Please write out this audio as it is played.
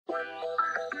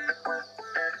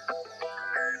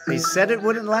They said it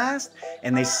wouldn't last,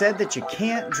 and they said that you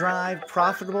can't drive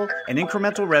profitable and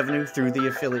incremental revenue through the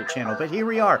affiliate channel. But here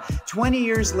we are, 20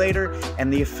 years later,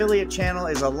 and the affiliate channel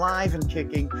is alive and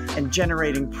kicking and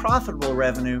generating profitable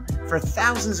revenue for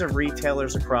thousands of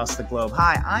retailers across the globe.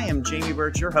 Hi, I am Jamie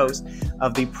Birch, your host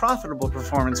of the Profitable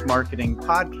Performance Marketing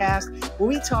Podcast, where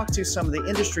we talk to some of the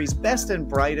industry's best and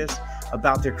brightest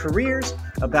about their careers,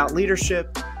 about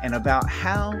leadership, and about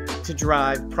how to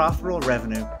drive profitable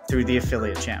revenue through the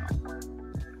affiliate channel.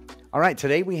 All right,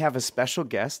 today we have a special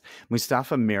guest,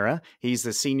 Mustafa Mirreh. He's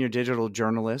the senior digital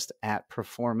journalist at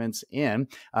PerformanceIn.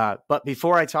 But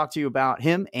before I talk to you about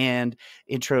him and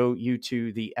intro you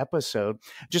to the episode,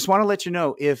 just want to let you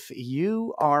know, if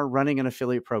you are running an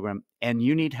affiliate program and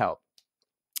you need help,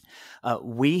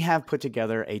 we have put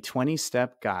together a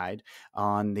 20-step guide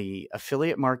on the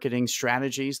affiliate marketing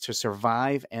strategies to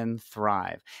survive and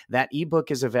thrive. That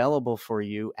ebook is available for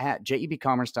you at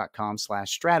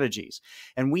JEBCommerce.com/strategies.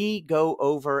 And we go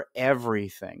over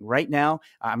everything. Right now,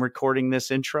 I'm recording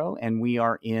this intro and we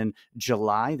are in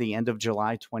July, the end of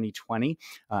July 2020,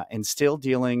 and still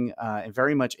dealing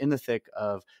very much in the thick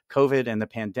of COVID and the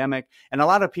pandemic. And a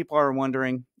lot of people are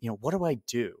wondering, what do I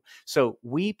do? So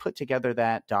we put together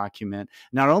that document.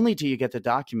 Not only do you get the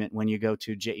document when you go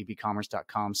to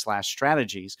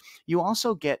JEBCommerce.com/strategies, you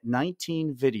also get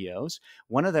 19 videos.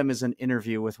 One of them is an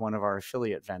interview with one of our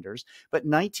affiliate vendors, but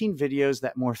 19 videos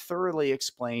that more thoroughly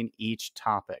explain each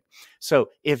topic. So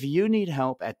if you need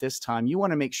help at this time, you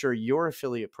want to make sure your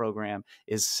affiliate program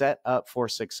is set up for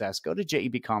success, go to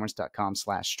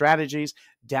JEBCommerce.com/strategies,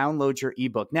 download your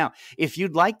ebook. Now, if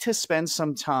you'd like to spend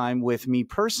some time with me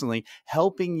personally,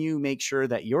 helping you make sure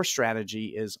that your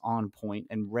strategy is on point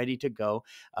and ready to go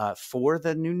for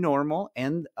the new normal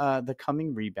and the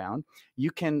coming rebound,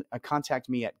 you can contact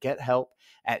me at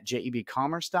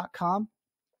gethelp@JEBCommerce.com.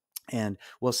 And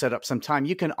we'll set up some time.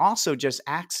 You can also just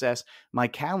access my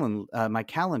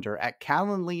calendar at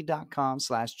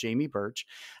calendly.com/Jamie Birch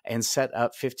and set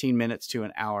up 15 minutes to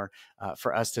an hour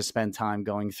for us to spend time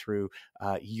going through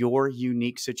your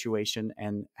unique situation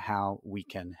and how we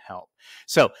can help.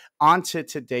 So on to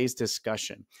today's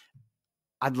discussion.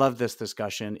 I love this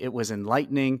discussion. It was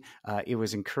enlightening. It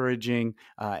was encouraging.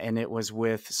 And it was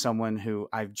with someone who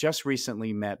I've just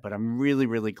recently met, but I'm really,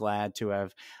 really glad to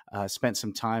have spent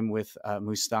some time with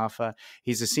Mustafa.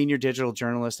 He's a senior digital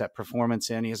journalist at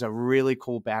PerformanceIn. He has a really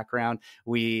cool background.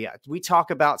 We talk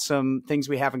about some things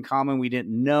we have in common we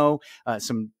didn't know,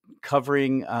 some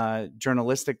covering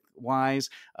journalistic wise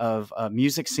of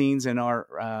music scenes in our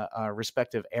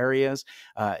respective areas.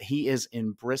 He is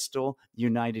in Bristol,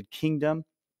 United Kingdom.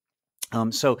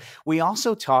 So we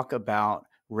also talk about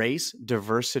race,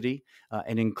 diversity,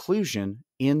 and inclusion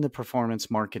in the performance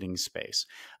marketing space.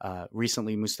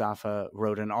 Recently, Mustafa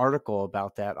wrote an article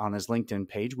about that on his LinkedIn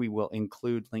page. We will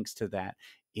include links to that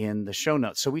in the show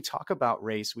notes. So we talk about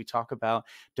race, we talk about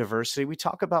diversity, we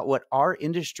talk about what our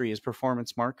industry as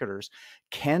performance marketers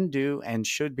can do and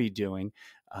should be doing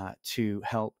to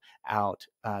help out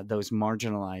those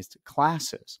marginalized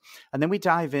classes. And then we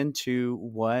dive into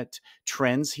what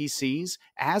trends he sees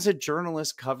as a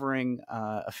journalist covering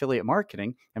affiliate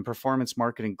marketing and performance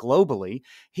marketing globally.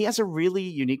 He has a really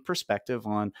unique perspective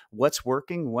on what's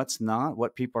working, what's not,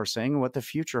 what people are saying, and what the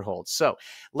future holds. So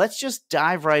let's just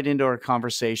dive right into our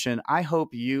conversation. I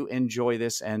hope you enjoy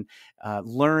this and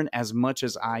learn as much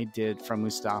as I did from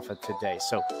Mustafa today.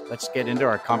 So let's get into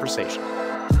our conversation.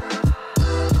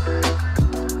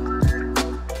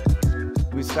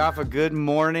 Mustafa, good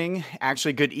morning.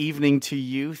 Actually, good evening to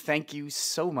you. Thank you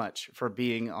so much for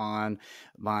being on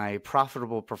my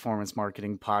Profitable Performance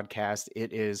Marketing podcast.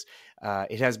 It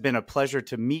has been a pleasure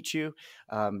to meet you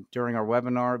during our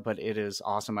webinar, but it is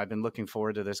awesome. I've been looking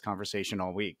forward to this conversation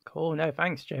all week. Cool. No,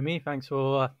 thanks, Jamie. Thanks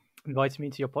for inviting me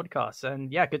to your podcast.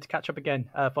 And yeah, good to catch up again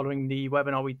following the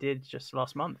webinar we did just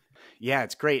last month. Yeah,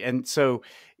 it's great. And so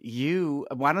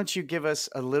why don't you give us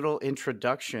a little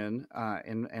introduction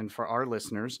and for our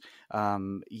listeners,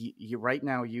 right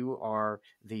now you are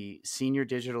the senior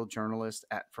digital journalist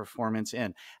at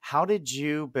PerformanceIn. How did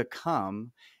you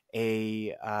become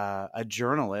a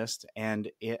journalist and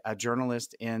a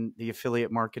journalist in the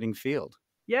affiliate marketing field?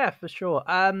 Yeah, for sure.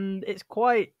 It's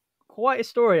quite a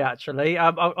story, actually.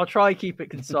 I'll try and keep it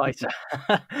concise.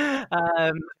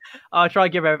 I'll try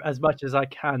and give as much as I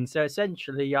can. So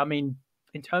essentially, I mean,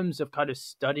 in terms of kind of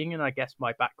studying, and I guess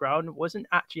my background wasn't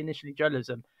actually initially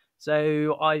journalism.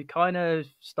 So I kind of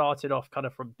started off kind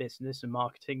of from business and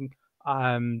marketing,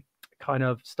 kind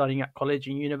of studying at college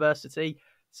and university.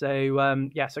 So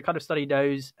so kind of studied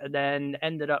those and then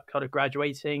ended up kind of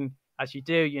graduating as you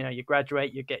do, you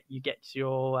graduate, you get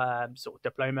your sort of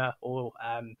diploma or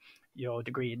your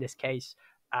degree in this case,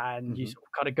 and you Hmm. sort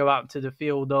of kind of go out into the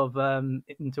field of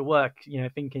into work,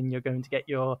 thinking you're going to get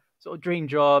your sort of dream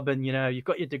job, and you've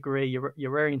got your degree,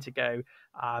 you're raring to go,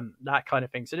 that kind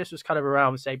of thing. So this was kind of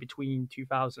around, say, between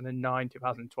 2009,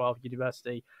 2012,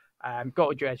 university, got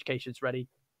all your educations ready,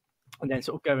 and then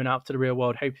sort of going out to the real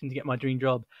world, hoping to get my dream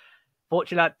job.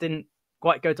 Fortunately, that didn't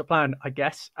quite go to plan, I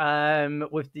guess. We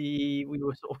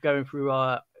were sort of going through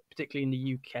particularly in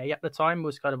the UK at the time,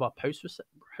 was kind of our post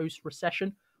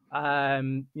recession.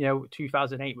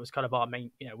 2008 was kind of our main.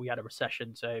 We had a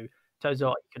recession, so in terms of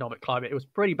our economic climate, it was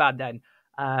pretty bad then.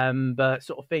 But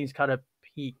sort of things kind of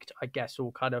peaked, I guess,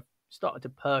 or kind of started to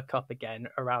perk up again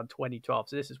around 2012.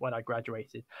 So this is when I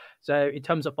graduated. So in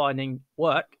terms of finding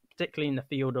work, particularly in the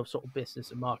field of sort of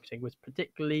business and marketing, was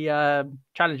particularly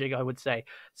challenging, I would say.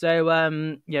 So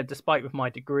despite with my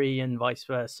degree and vice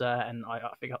versa, and I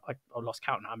think I lost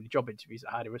count on how many job interviews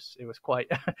I had. It was quite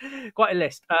quite a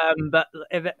list. But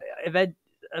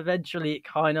eventually it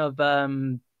kind of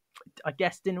I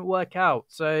guess didn't work out.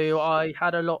 So I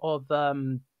had a lot of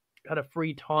kind of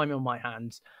free time on my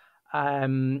hands. I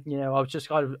was just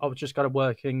kind of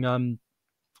working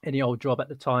any old job at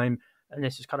the time, and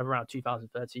this is kind of around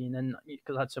 2013. And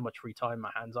because I had so much free time in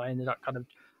my hands, I ended up kind of,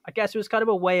 I guess it was kind of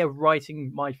a way of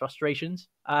writing my frustrations.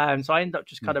 So I ended up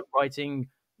just kind of writing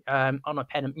on a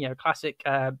pen, classic,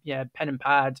 pen and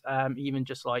pad, even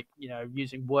just like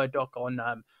using Word doc on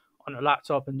a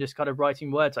laptop, and just kind of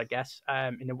writing words, I guess,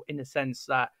 in the sense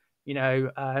that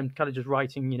kind of just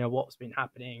writing what's been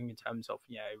happening in terms of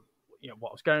what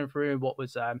I was going through, what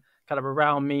was kind of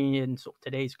around me, and sort of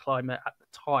today's climate at the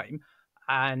time.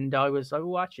 And I was like,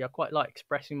 oh, actually, I quite like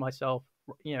expressing myself,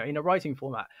 in a writing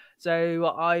format. So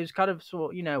I was kind of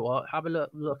sort of, what, have a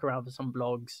look around for some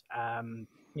blogs, kind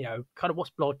of what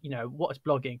is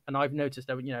blogging. And I've noticed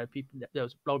that, people, there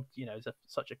was a blog, there's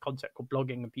such a concept called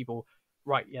blogging, and people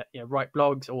write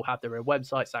blogs or have their own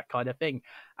websites, that kind of thing.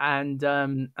 And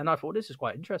I thought, this is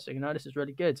quite interesting, this is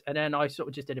really good. And then I sort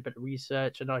of just did a bit of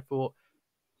research, and I thought,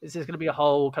 this is going to be a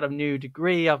whole kind of new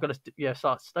degree. I've got to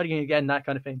start studying again, that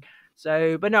kind of thing.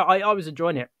 So, but no, I was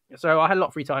enjoying it. So I had a lot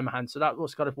of free time in my hands. So that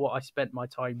was kind of what I spent my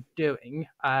time doing.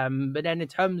 But then in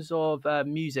terms of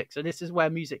music, so this is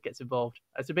where music gets involved.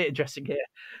 It's a bit interesting here.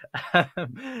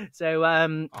 so,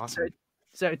 Awesome.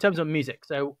 so in terms of music,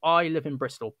 so I live in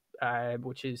Bristol,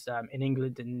 which is in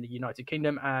England in the United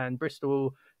Kingdom, and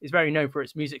Bristol is very known for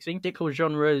its music scene, particular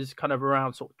genres kind of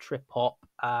around sort of trip hop,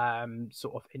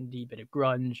 sort of indie, bit of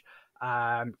grunge,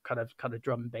 kind of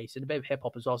drum and bass, and a bit of hip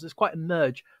hop as well. So it's quite a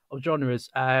merge of genres,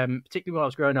 particularly when I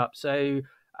was growing up. So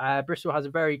Bristol has a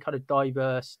very kind of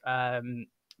diverse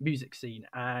music scene,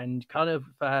 and kind of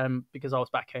because I was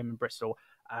back home in Bristol.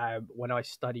 When I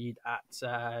studied at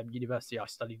university, I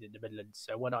studied in the Midlands.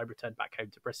 So when I returned back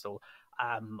home to Bristol,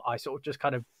 I sort of just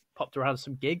kind of popped around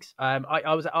some gigs. I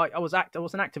was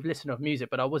an active listener of music,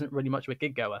 but I wasn't really much of a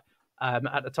gig goer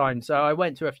at the time. So I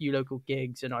went to a few local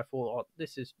gigs, and I thought, oh,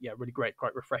 this is really great,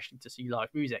 quite refreshing to see live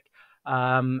music.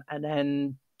 And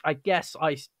then I guess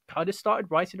I kind of started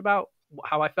writing about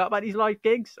how I felt about these live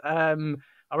gigs. I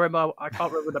remember I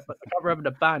can't remember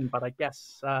the band, but I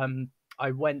guess I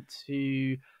went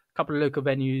to a couple of local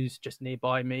venues just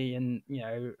nearby me, and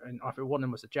and I think one of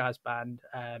them was a jazz band.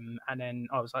 And then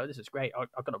I was like, "This is great!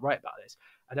 I've got to write about this."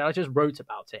 And then I just wrote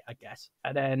about it, I guess.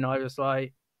 And then I was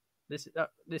like, "This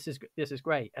is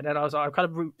great." And then I was like, I'm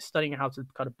kind of studying how to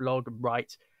kind of blog and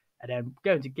write, and then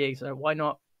going to gigs. And why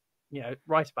not,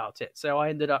 write about it? So I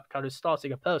ended up kind of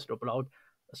starting a personal blog.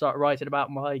 I started writing about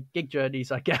my gig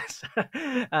journeys, I guess.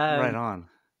 Right on.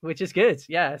 Which is good,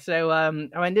 yeah. So I mean,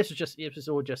 it was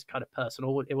all just kind of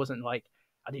personal. It wasn't like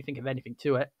I didn't think of anything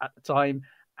to it at the time.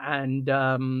 And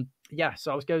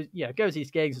so I was go to these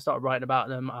gigs and started writing about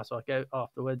them as I go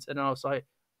afterwards. And I was like,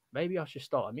 maybe I should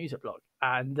start a music blog.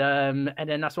 And then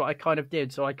that's what I kind of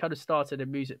did. So I kind of started a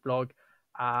music blog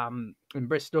in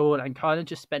Bristol, and kind of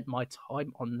just spent my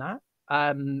time on that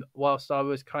whilst I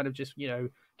was kind of just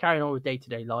carrying on with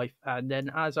day-to-day life. And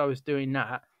then as I was doing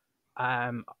that,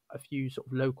 a few sort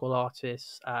of local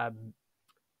artists kind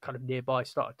of nearby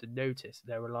started to notice.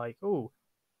 They were like, "Oh,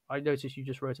 I noticed you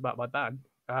just wrote about my band.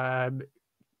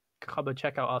 Come and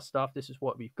check out our stuff. This is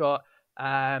what we've got.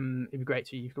 It'd be great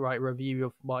to you to write a review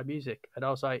of my music." And I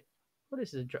was like, "Well,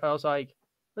 this is." I was like,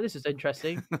 "Well, this is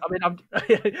interesting." I mean,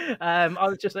 I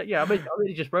was just like, "Yeah, I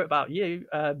really just wrote about you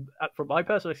from my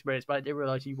personal experience, but I didn't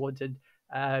realize you wanted,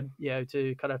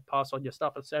 to kind of pass on your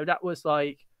stuff." And so that was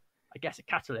like, I guess, a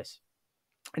catalyst.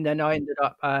 And then I ended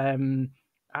up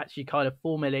actually kind of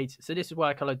formulated. So this is where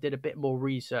I kind of did a bit more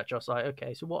research. I was like,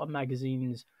 okay, so what are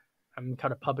magazines and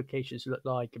kind of publications look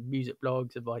like, and music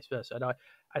blogs and vice versa. And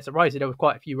I surprised there was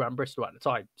quite a few around Bristol at the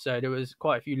time. So there was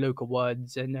quite a few local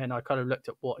ones, and then I kind of looked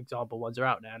at what example ones are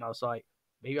out there, and I was like,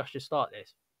 maybe I should start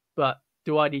this. But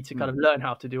do I need to kind of learn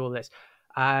how to do all this?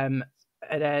 And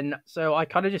then so I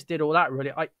kind of just did all that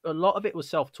really. A lot of it was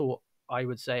self-taught. I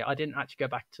would say I didn't actually go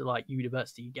back to like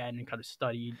university again and kind of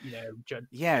study,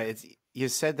 Yeah, it's you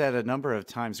said that a number of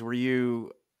times. Were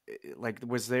you like,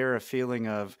 was there a feeling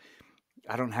of,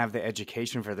 I don't have the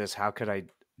education for this, how could I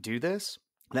do this,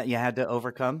 that you had to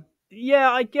overcome?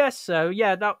 Yeah, I guess so.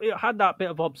 Yeah, that it had that bit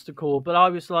of obstacle, but I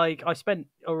was like, I spent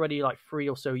already like 3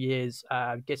 or so years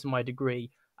getting my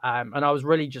degree, and I was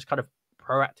really just kind of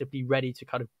proactively ready to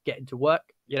kind of get into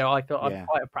work. I thought I'm Yeah.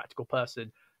 quite a practical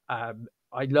person.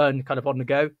 I learned kind of on the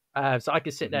go, so I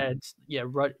could sit there and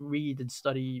read and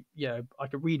study. I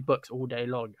could read books all day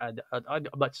long, and I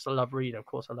much as I love reading. Of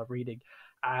course, I love reading.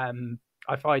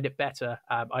 I find it better.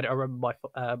 I remember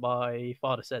my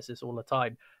father says this all the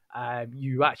time.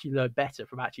 You actually learn better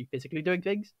from actually physically doing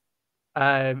things,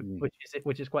 Mm.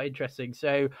 which is quite interesting.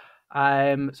 So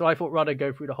I thought rather than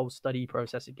go through the whole study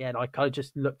process again, I kind of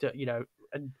just looked at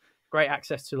and great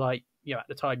access to like at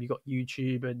the time you got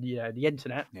YouTube and the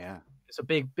internet. Yeah. It's a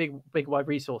big wide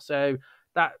resource, so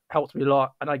that helped me a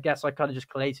lot. And I guess I kind of just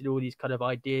collated all these kind of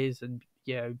ideas and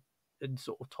and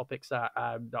sort of topics that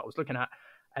I was looking at,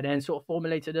 and then sort of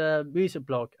formulated a music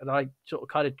blog. And I sort of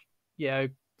kind of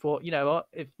thought, what,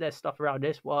 if there's stuff around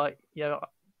this, why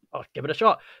I'll give it a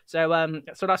shot. So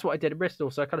that's what I did in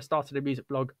Bristol. So I kind of started a music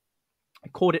blog. I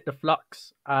called it The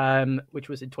Flux, which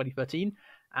was in 2013,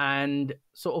 and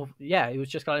sort of it was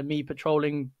just kind of me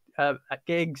patrolling at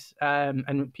gigs,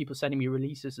 and people sending me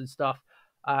releases and stuff,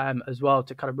 as well,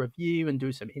 to kind of review and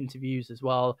do some interviews as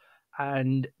well.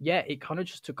 And it kind of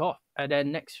just took off. And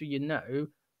then next thing you know,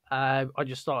 I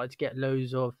just started to get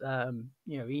loads of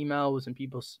emails and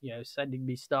people sending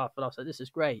me stuff, and I was like, this is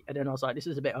great. And then I was like, this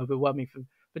is a bit overwhelming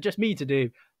for just me to do.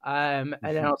 And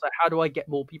then I was like, how do I get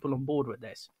more people on board with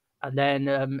this? And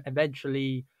then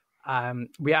eventually, I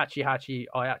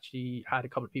actually had a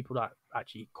couple of people that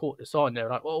actually caught this on. They were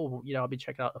like, oh, I've been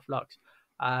checking out the Flux.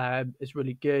 It's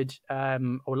really good. I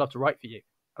would love to write for you.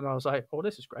 And I was like, oh,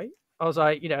 this is great. I was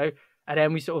like, and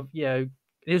then we sort of,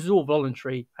 this was all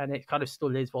voluntary, and it kind of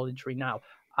still is voluntary now.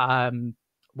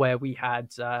 Where we had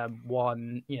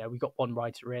we got one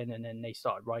writer in, and then they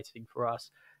started writing for us,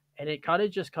 and it kind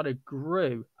of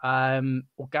grew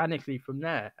organically from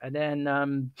there. And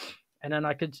then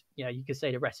I could, you could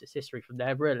say the rest is history from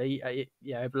there. Really,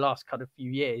 over the last kind of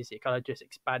few years, it kind of just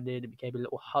expanded and became a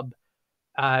little hub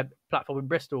platform in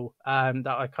Bristol that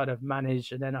I kind of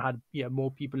managed. And then I had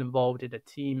more people involved in a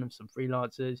team and some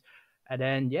freelancers. And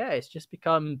then it's just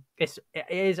become it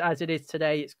is as it is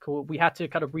today. It's called. We had to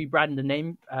kind of rebrand the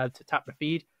name to Tap the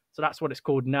Feed, so that's what it's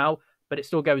called now. But it's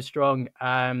still going strong.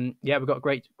 We've got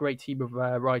a great team of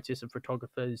writers and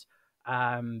photographers.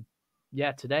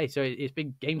 Today, so it's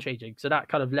been game changing. So that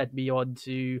kind of led me on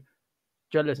to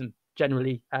journalism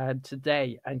generally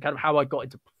today, and kind of how I got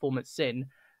into PerformanceIn.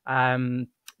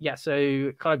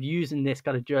 So kind of using this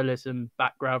kind of journalism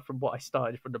background from what I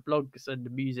started from the blogs and the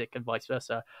music and vice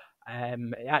versa.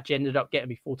 It actually ended up getting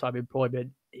me full-time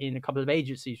employment in a couple of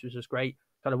agencies, which was great.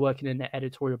 Kind of working in the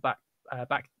editorial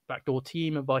backdoor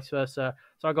team and vice versa.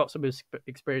 So I got some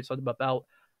experience under my belt.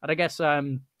 And I guess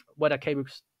when I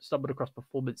stumbled across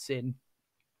PerformanceIn,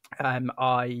 I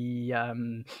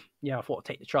thought I'd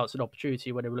take the chance and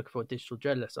opportunity when they were looking for a digital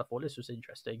journalist. I thought this was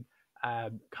interesting.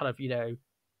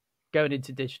 Going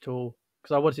into digital,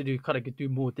 because I wanted to do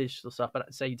more digital stuff, but at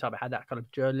the same time I had that kind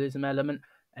of journalism element,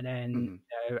 and then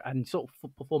and sort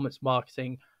of performance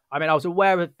marketing. I mean, I was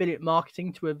aware of affiliate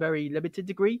marketing to a very limited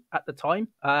degree at the time,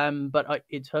 but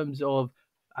in terms of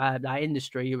that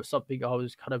industry, it was something I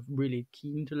was kind of really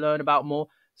keen to learn about more.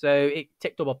 So it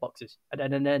ticked all my boxes, and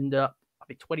then ended up, I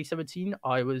think 2017,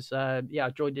 I was I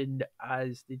joined in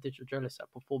as the digital journalist at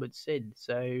PerformanceIn.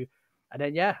 So and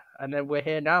then we're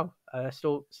here now,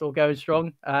 still going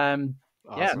strong. Awesome.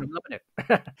 I'm loving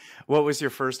it. What was your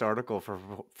first article for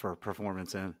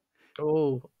PerformanceIn?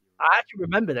 Oh, I actually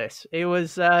remember this. It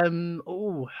was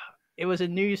it was a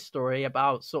news story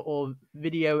about sort of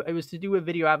video. It was to do with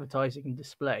video advertising and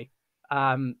display.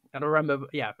 And I remember,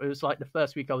 it was like the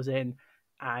first week I was in,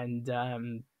 and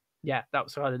that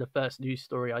was kind of the first news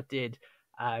story I did.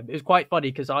 It was quite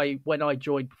funny because when I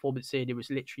joined PerformanceIn, it was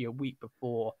literally a week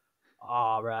before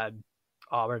our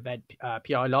event,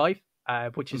 PI Live,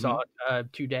 which is our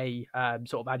 2-day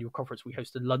sort of annual conference we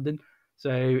host in London.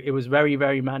 So it was very,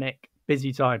 very manic,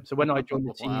 busy time. So when I joined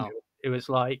the team, Wow. it was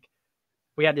like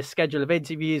we had this schedule of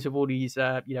interviews with all these,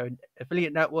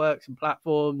 affiliate networks and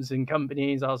platforms and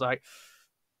companies. I was like,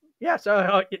 yeah,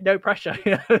 so no pressure.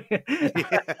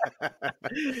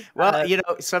 Well,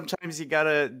 sometimes you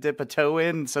gotta dip a toe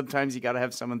in. Sometimes you gotta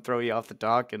have someone throw you off the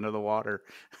dock into the water.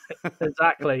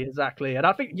 Exactly. And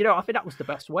I think that was the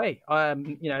best way.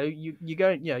 You go,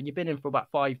 you've been in for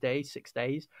about 5 days, 6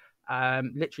 days.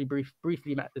 Literally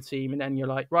briefly met the team, and then you're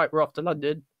like, right, we're off to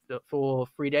London for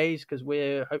 3 days because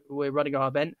we're running our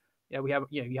event. We have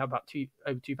you have about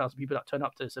over 2,000 people that turn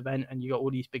up to this event, and you got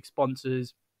all these big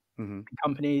sponsors, Hmm.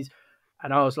 companies.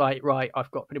 And I was like, right, I've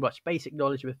got pretty much basic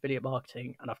knowledge of affiliate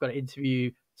marketing, and I've got to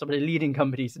interview some of the leading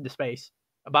companies in the space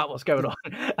about what's going on.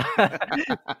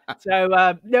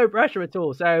 So no pressure at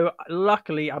all. So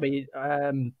luckily, I mean,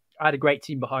 I had a great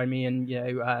team behind me, and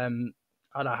and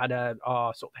I had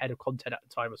our sort of head of content at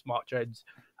the time was Mark Jones,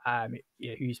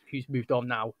 who's moved on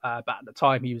now. But at the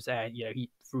time he was there, he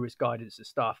through his guidance and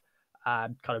stuff,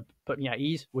 kind of put me at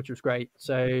ease, which was great.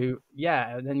 So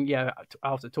yeah, and then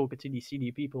after talking to these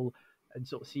senior people and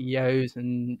sort of CEOs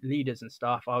and leaders and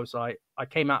stuff, I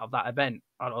came out of that event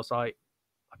and I was like,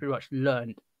 I pretty much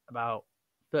learned about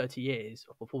 30 years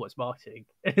of performance marketing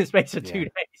in the space of Yeah. 2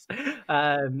 days.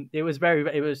 It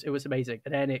was amazing.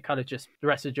 And then it kind of just, the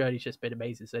rest of the journey's just been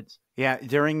amazing since. Yeah,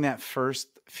 during that first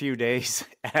few days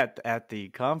at the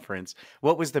conference,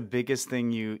 what was the biggest thing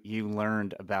you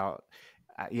learned about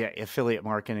affiliate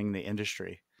marketing, the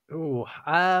industry? Oh,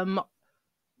 I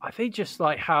think just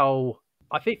like how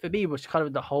I think for me was kind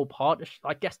of the whole partnership.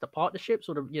 I guess the partnership,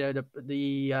 sort of,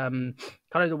 the kind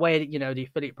of the way that the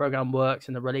affiliate program works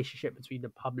and the relationship between the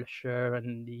publisher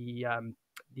and the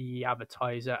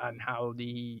advertiser, and how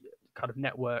the kind of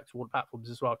networks, all the platforms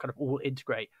as well, kind of all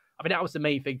integrate. I mean, that was the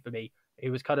main thing for me. It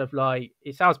was kind of like,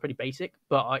 it sounds pretty basic,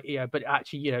 but but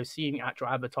actually, seeing actual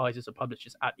advertisers and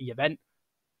publishers at the event,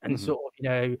 and Hmm. sort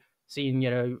of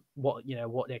seeing what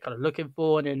they're kind of looking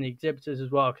for, and then the exhibitors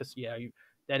as well, because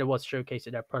they're the ones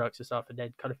showcasing their products and stuff, and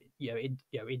then kind of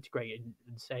integrating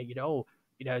and saying,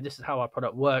 this is how our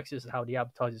product works, this is how the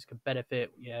advertisers can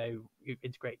benefit, you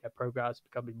integrate their programs,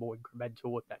 becoming more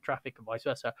incremental with their traffic and vice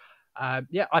versa. I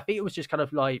think it was just kind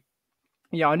of like,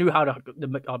 I knew how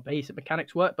our basic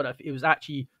mechanics work, but it was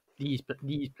actually these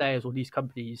players or these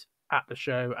companies at the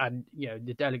show, and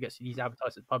the delegates, these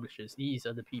advertisers, publishers. These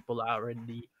are the people that are in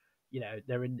the,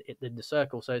 they're in the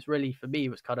circle. So it's really, for me, it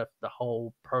was kind of the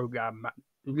whole program,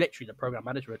 literally the program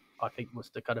management. I think was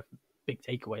the kind of big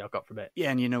takeaway I got from it.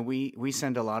 Yeah, and we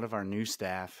send a lot of our new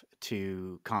staff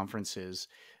to conferences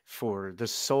for the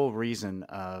sole reason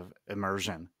of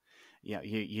immersion. Yeah,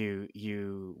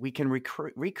 we can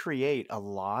recreate a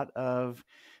lot of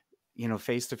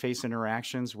face-to-face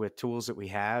interactions with tools that we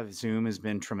have. Zoom has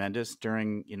been tremendous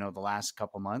during the last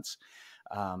couple months,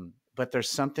 but there's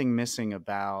something missing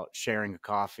about sharing a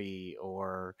coffee,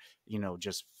 or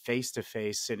just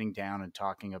face-to-face sitting down and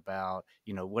talking about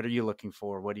what are you looking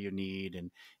for, what do you need,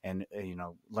 and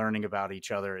learning about each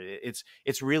other.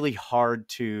 It's really hard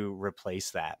to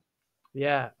replace that.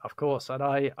 Yeah, of course, and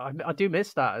I do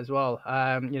miss that as well.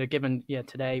 Given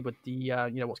today with the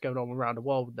what's going on around the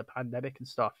world with the pandemic and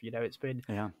stuff, it's been,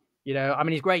 Yeah. I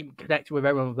mean, it's great connecting with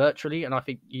everyone virtually, and I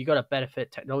think you got to benefit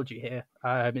technology here.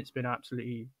 It's been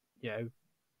absolutely,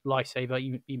 lifesaver,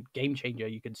 even game changer,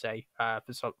 you could say,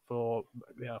 for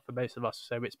most of us.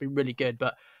 So it's been really good.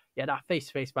 But yeah, that face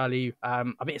to face value. I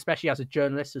mean, especially as a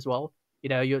journalist as well.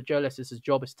 Your journalist's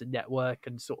job is to network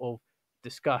and sort of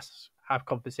discuss, have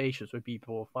conversations with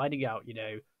people, finding out,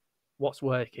 what's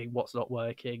working, what's not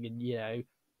working, and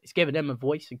it's giving them a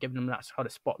voice and giving them that kind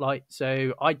of spotlight.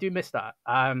 So I do miss that.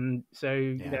 So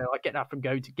Yeah. I get that from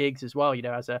going to gigs as well.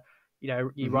 As a you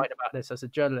Hmm. write about this as a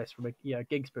journalist from a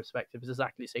gigs perspective. It's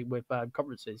exactly the same with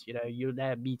conferences. You're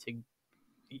there meeting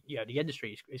the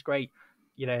industry. It's great.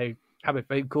 Having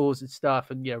phone calls and stuff,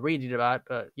 and reading about it.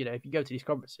 But if you go to these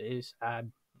conferences,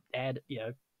 and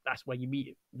that's where you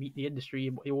meet the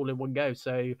industry all in one go.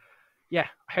 So yeah,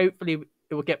 hopefully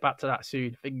it will get back to that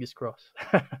soon. Fingers crossed.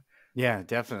 Yeah,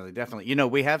 definitely, definitely.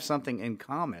 We have something in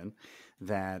common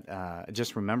that I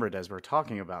just remembered as we're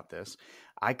talking about this.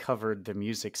 I covered the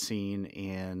music scene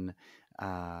in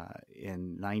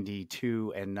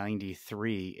 '92 and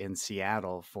 '93 in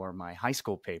Seattle for my high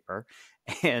school paper,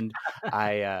 and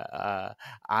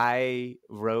I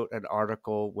wrote an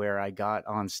article where I got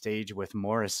on stage with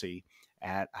Morrissey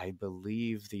at, I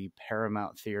believe, the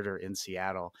Paramount Theater in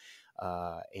Seattle.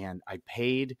 And I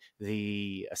paid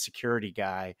the security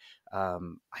guy. I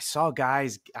saw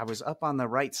guys, I was up on the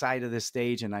right side of the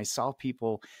stage, and I saw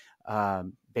people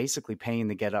basically paying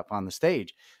to get up on the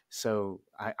stage. So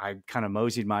I kind of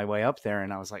moseyed my way up there,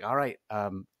 and I was like, all right,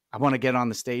 I want to get on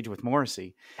the stage with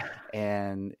Morrissey.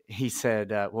 And he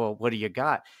said, well, what do you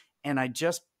got? And I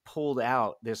just pulled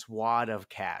out this wad of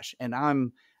cash, and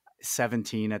I'm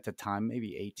 17 at the time,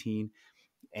 maybe 18,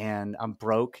 and I'm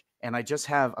broke, and I just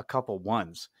have a couple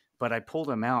ones. But I pulled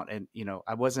them out, and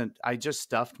I just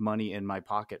stuffed money in my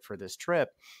pocket for this trip,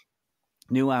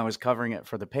 knew I was covering it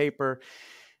for the paper,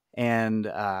 and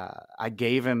I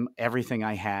gave him everything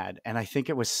I had, and I think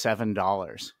it was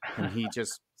 $7, and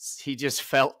he just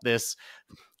felt this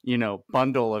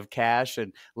bundle of cash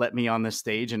and let me on the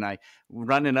stage, and I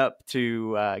running up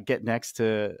to get next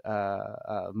to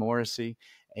Morrissey,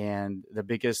 and the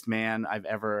biggest man I've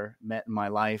ever met in my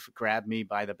life grabbed me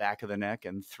by the back of the neck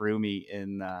and threw me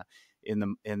in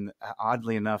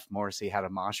oddly enough, Morrissey had a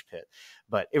mosh pit,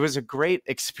 but it was a great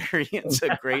experience,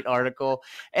 a great article.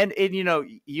 And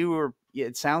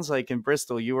it sounds like in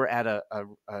Bristol, you were at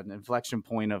an inflection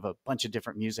point of a bunch of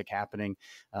different music happening.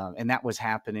 And that was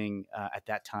happening at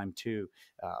that time too.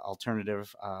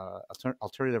 Alternative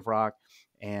rock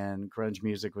and grunge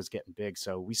music was getting big.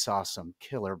 So we saw some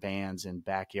killer bands in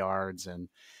backyards and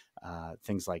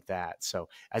things like that. So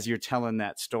as you're telling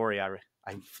that story,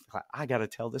 I got to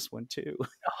tell this one too.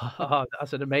 Oh,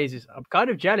 that's an amazing. I'm kind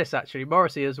of jealous actually,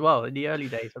 Morrissey as well in the early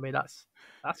days. I mean, that's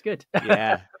good.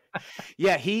 Yeah.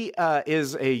 Yeah, he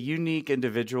is a unique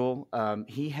individual.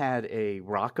 He had a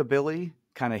rockabilly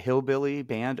kind of hillbilly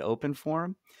band open for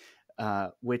him,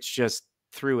 which just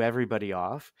threw everybody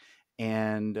off.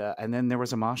 And then there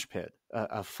was a mosh pit,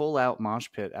 a full out mosh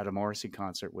pit at a Morrissey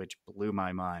concert, which blew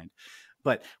my mind.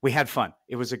 But we had fun.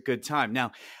 It was a good time.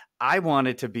 Now, I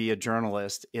wanted to be a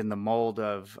journalist in the mold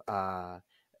of, to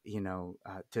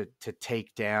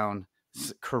take down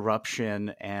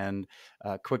corruption, and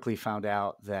quickly found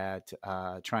out that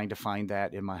trying to find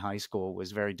that in my high school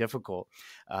was very difficult,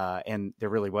 and there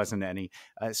really wasn't any.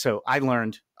 So I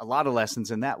learned a lot of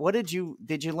lessons in that. What did you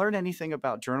learn anything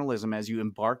about journalism as you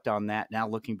embarked on that? Now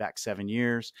looking back 7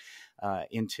 years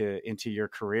into your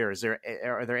career,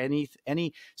 are there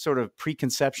any sort of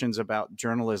preconceptions about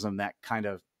journalism that kind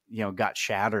of got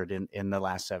shattered in the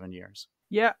last 7 years?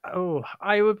 Yeah. Oh,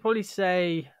 I would probably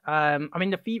say, I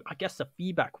mean, I guess the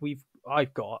feedback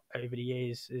I've got over the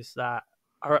years is that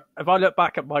if I look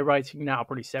back at my writing now,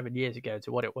 probably 7 years ago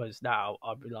to what it was now,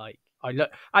 I'd be like,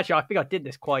 actually, I think I did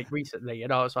this quite recently,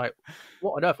 and I was like,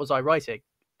 what on earth was I writing?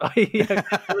 It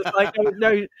was like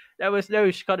there was no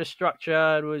kind of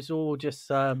structure. It was all just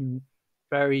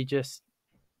very just.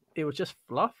 It was just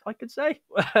fluff, I could say.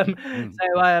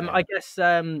 I guess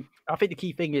I think the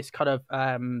key thing is kind of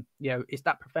is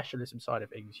that professionalism side of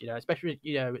things. Especially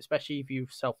if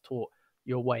you've self-taught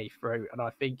your way through, and I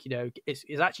think it's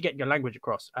actually getting your language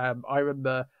across. I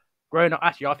remember growing up.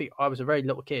 Actually, I think I was a very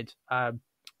little kid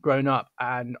growing up,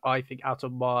 and I think out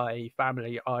of my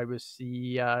family, I was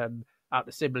out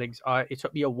the siblings. It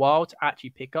took me a while to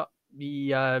actually pick up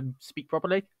the speak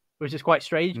properly, which is quite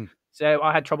strange. So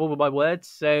I had trouble with my words.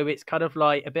 So it's kind of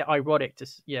like a bit ironic to,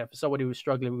 for someone who was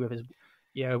struggling with his,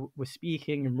 with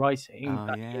speaking and writing,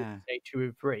 say 2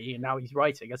 and 3, and now he's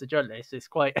writing as a journalist. It's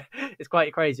quite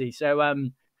crazy. So I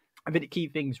think the key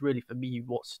things really for me,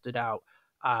 what stood out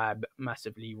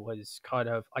massively was kind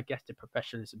of, I guess, the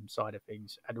professionalism side of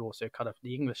things, and also kind of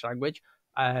the English language.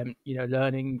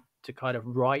 Learning to kind of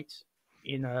write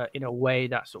in a way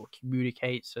that sort of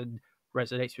communicates and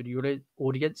resonates with the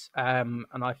audience, and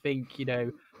I think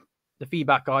the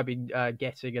feedback I've been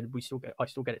getting, and I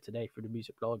still get it today through the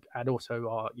music blog, and also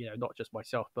our not just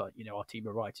myself, but our team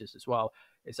of writers as well,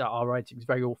 is that our writing is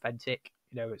very authentic.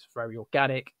 It's very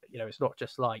organic. It's not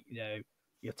just like your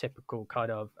typical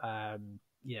kind of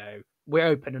we're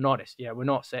open and honest. We're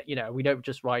not set. We don't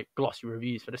just write glossy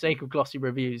reviews for the sake of glossy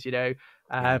reviews. But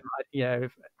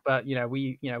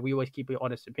we always keep an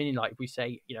honest opinion. Like if we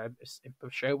say if the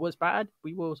show was bad,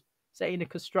 we will say in a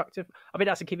constructive. I mean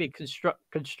that's a key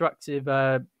constructive. If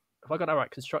I got that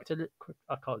right, constructive.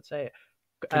 I can't say it.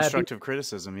 Constructive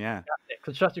criticism, yeah.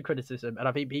 Constructive criticism, and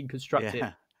I think being constructive.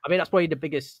 Yeah. I mean that's probably the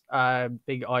biggest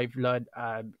thing I've learned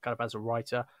kind of as a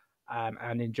writer.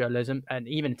 And in journalism, and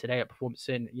even today at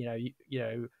PerformanceIn,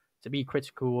 to be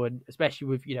critical, and especially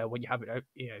with when you have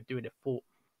doing the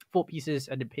thought pieces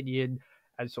and opinion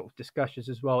and sort of discussions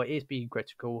as well, it is being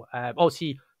critical.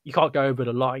 Obviously, you can't go over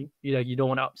the line. You don't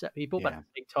want to upset people, but at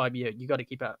the same time, you got to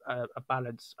keep a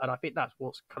balance, and I think that's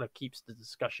what kind of keeps the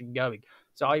discussion going.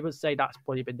 So I would say that's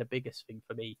probably been the biggest thing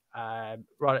for me,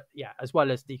 right? Yeah, as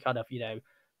well as the kind of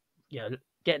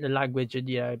getting the language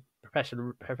and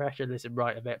professionalism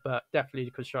right of it, but definitely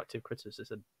the constructive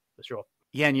criticism for sure.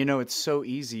 Yeah, and it's so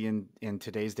easy in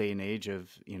today's day and age of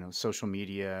social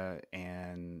media,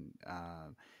 and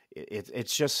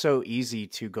it's just so easy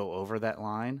to go over that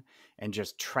line and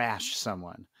just trash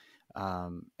someone.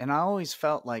 And I always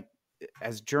felt like,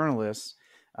 as journalists,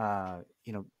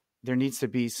 you know, there needs to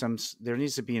be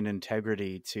an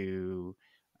integrity to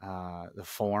the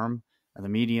form and the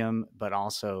medium, but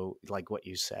also, like what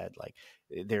you said, like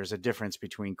there's a difference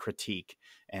between critique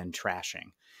and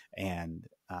trashing, and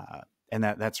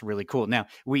that's really cool. Now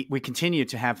we continue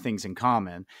to have things in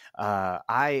common.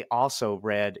 I also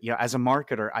read, as a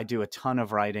marketer, I do a ton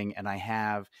of writing, and I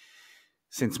have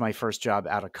since my first job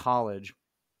out of college.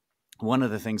 One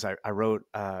of the things I wrote,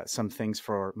 some things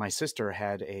for my sister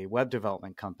had a web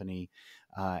development company,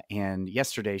 and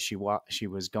yesterday she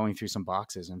was going through some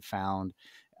boxes and found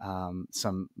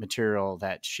some material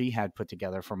that she had put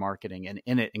together for marketing, and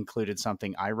in it included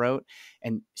something I wrote,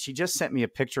 and she just sent me a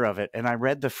picture of it, and I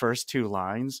read the first two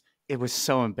lines. It was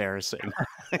so embarrassing.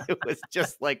 It was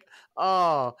just like,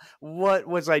 oh, what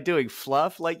was I doing?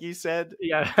 Fluff, like you said?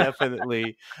 Yeah.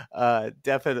 Definitely,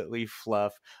 definitely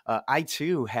fluff. I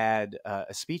too had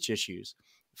speech issues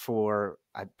for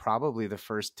probably the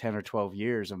first 10 or 12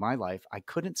 years of my life. I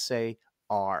couldn't say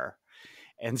R.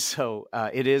 And so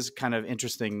it is kind of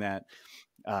interesting that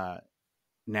uh,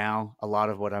 now a lot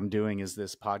of what I'm doing is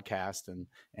this podcast,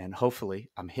 and hopefully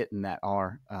I'm hitting that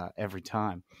R every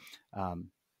time.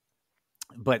 Um,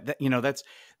 but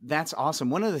that's awesome.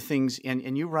 One of the things,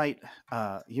 and you write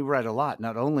a lot,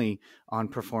 not only on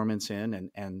PerformanceIn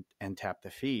and Tap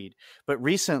the Feed, but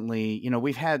recently,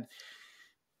 we've had,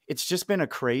 it's just been a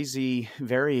crazy,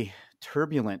 very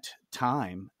turbulent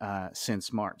time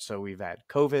since March. So we've had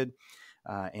COVID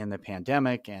and the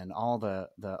pandemic and all the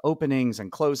openings and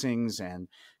closings and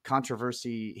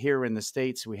controversy here in the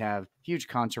States. We have huge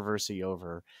controversy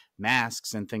over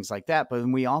masks and things like that. But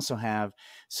then we also have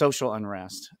social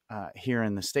unrest here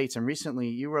in the States. And recently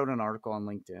you wrote an article on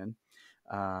LinkedIn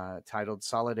titled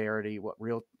 "Solidarity: What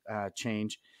Real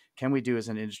Change Can We Do as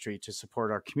an Industry to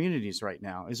Support Our Communities Right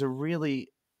Now?" Is a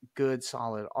really good,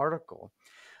 solid article.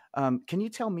 Can you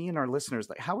tell me and our listeners,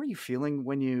 like, how are you feeling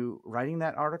when you writing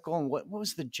that article, and what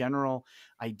was the general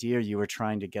idea you were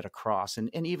trying to get across, and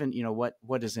even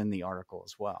what is in the article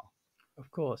as well? Of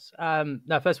course.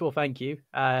 No, first of all, thank you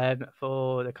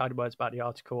for the kind words about the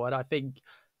article. And I think,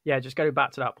 yeah, just going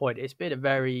back to that point, it's been a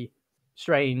very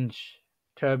strange,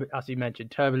 as you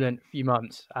mentioned, turbulent few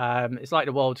months. It's like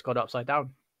the world's gone upside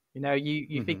down.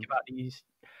 You think Hmm. about these,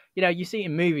 you see it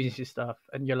in movies and stuff,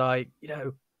 and you're like,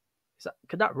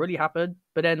 could that really happen?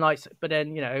 But then,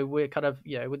 we're kind of,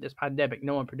 with this pandemic,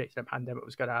 no one predicted a pandemic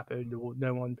was going to happen, or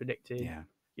no one predicted, Yeah,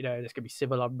 there's going to be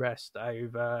civil unrest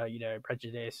over,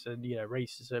 prejudice and,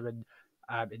 racism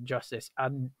and injustice.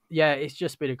 And yeah, it's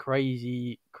just been a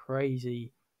crazy,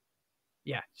 crazy,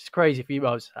 yeah, just crazy few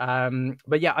months.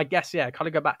 But yeah, I guess, yeah, kind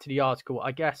of go back to the article.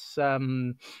 I guess,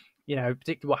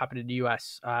 particularly what happened in the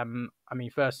US. I mean,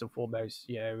 first and foremost,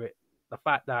 the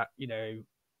fact that,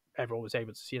 everyone was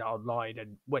able to see that online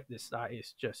and witness that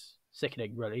is just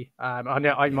sickening, really. I know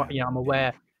yeah, I'm yeah,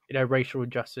 aware, racial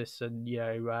injustice and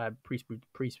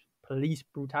police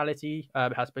brutality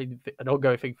has been an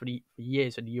ongoing thing for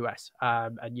years in the US,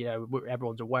 and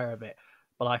everyone's aware of it.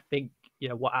 But I think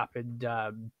what happened.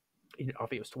 I think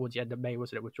it was towards the end of May,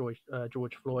 wasn't it, with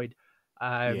George Floyd,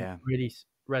 yeah, really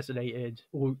resonated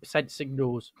or sent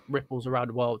signals, ripples around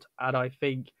the world, and I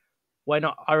think when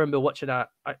I remember watching that,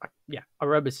 I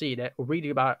remember seeing it or reading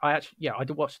about it. I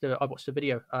watched the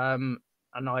video, and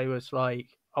I was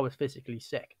like, I was physically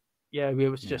sick. Yeah, it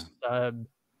was yeah, just, I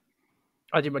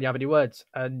didn't really have any words,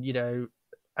 and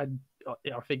and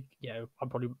I think I'm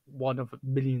probably one of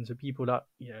millions of people that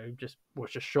just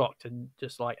was just shocked and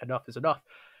just like enough is enough.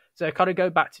 So kind of go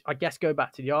back to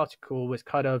the article was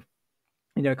kind of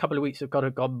a couple of weeks have kind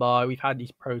of gone by. We've had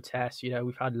these protests.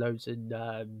 We've had loads in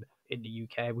the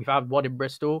UK. We've had one in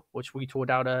Bristol, which we tore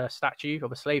down a statue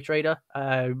of a slave trader.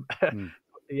 mm.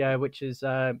 Yeah, which is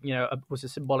was a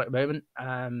symbolic moment.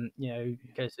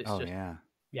 Because it's Oh just yeah,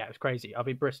 yeah, it was crazy. I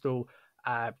mean, Bristol.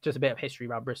 Just a bit of history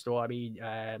around Bristol. I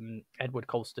mean, Edward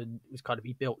Colston was kind of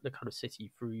he built the kind of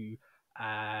city through.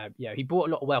 He brought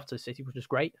a lot of wealth to the city, which was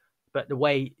great. But the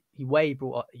way he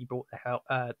brought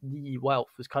the wealth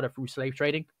was kind of through slave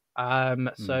trading.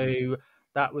 mm. So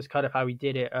that was kind of how he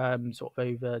did it, sort of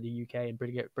over the UK and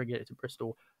bringing it to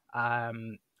Bristol.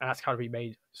 And that's kind of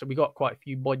remade. So we got quite a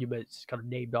few monuments kind of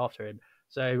named after him.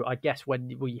 So I guess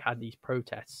when we had these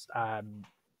protests, when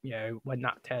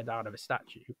that tear down of a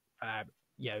statue, um,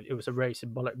 it was a very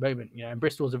symbolic moment. And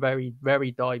Bristol is a very,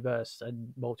 very diverse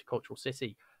and multicultural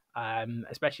city.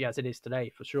 especially as it is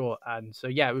today, for sure. And so,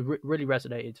 yeah, it really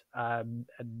resonated, and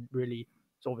really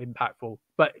sort of impactful.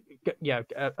 But yeah,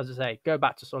 as I say, go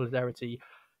back to solidarity.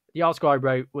 The article I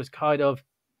wrote was kind of,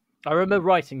 I remember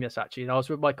writing this actually, and I was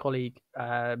with my colleague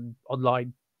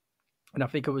online, and I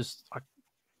think it was,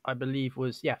 I believe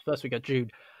was, yeah, first week of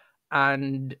June,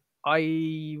 and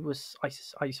I was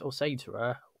saying to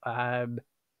her,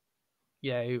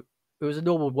 you know, it was a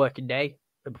normal working day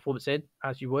at PerformanceIn,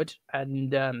 as you would,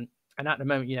 and at the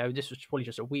moment, this was probably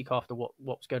just a week after what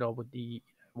was going on with the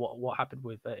what happened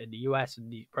with in the US and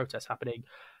the protests happening,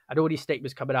 and all these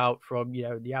statements coming out from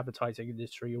the advertising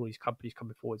industry, all these companies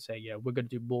coming forward saying, we're going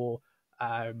to do more,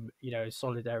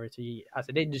 solidarity as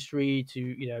an industry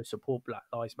to support Black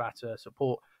Lives Matter,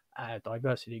 support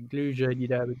diversity and inclusion,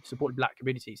 support Black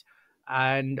communities,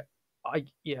 and I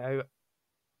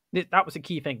that was a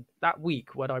key thing that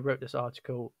week when I wrote this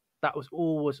article. That was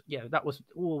always, that was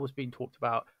always being talked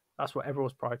about. That's what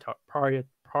everyone was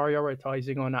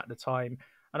prioritizing on at the time.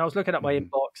 And I was looking at my Mhm.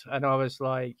 inbox, and I was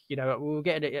like, we were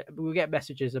getting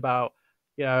messages about,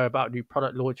 about new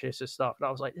product launches and stuff. And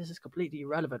I was like, this is completely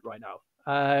irrelevant right now.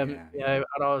 Yeah, yeah.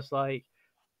 And I was like,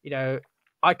 you know,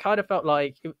 I kind of felt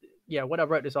like, when I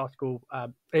wrote this article,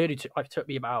 it took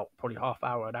me about probably half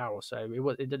hour, an hour or so.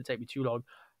 It didn't take me too long.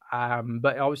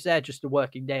 But I was there just a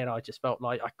working day, and I just felt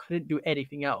like I couldn't do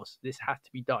anything else. This had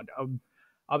to be done.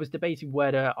 I was debating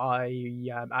whether I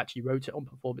actually wrote it on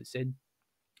PerformanceIn,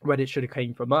 whether it should have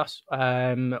came from us,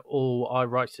 or I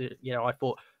write it. I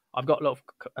thought I've got a lot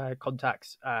of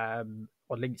contacts on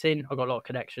LinkedIn. I've got a lot of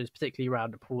connections, particularly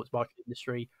around the performance marketing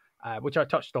industry, which I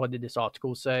touched on in this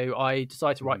article. So I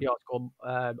decided to write Mhm. the article.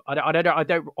 I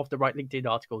don't often write LinkedIn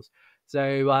articles,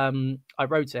 so I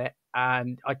wrote it,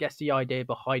 and I guess the idea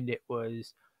behind it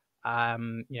was,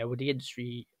 with the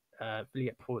industry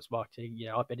affiliate performance marketing.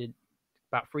 I've been in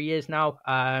about 3 years now.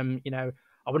 I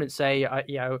wouldn't say I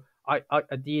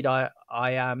indeed I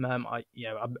am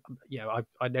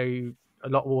I know a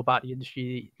lot more about the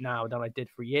industry now than I did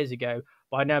 3 years ago.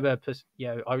 But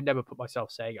I would never put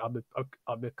myself saying I'm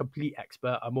a complete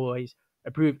expert. I'm always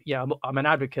I'm an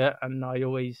advocate, and I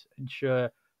always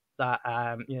ensure that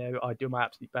I do my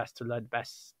absolute best to learn the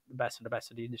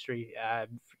best of the industry.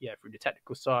 Through the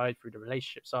technical side, through the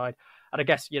relationship side, and I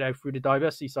guess through the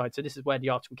diversity side. So this is where the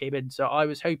article came in. So I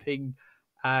was hoping,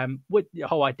 with the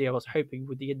whole idea, I was hoping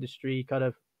with the industry, kind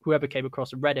of whoever came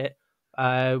across and read it,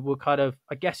 will kind of,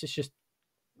 I guess it's just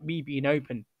me being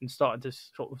open and starting to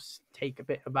sort of take a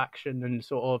bit of action, and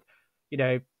sort of,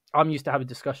 I'm used to having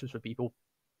discussions with people.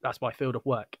 That's my field of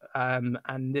work,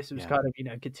 and this was Yeah. kind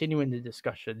of continuing the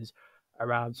discussions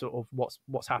around sort of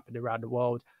what's happened around the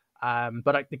world.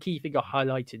 But the key thing I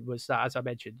highlighted was that, as I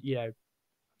mentioned,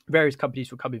 various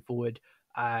companies were coming forward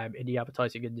in the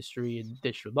advertising industry and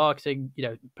digital marketing,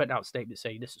 putting out statements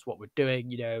saying this is what we're doing,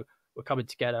 we're coming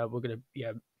together, we're going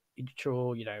to,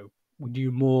 ensure, we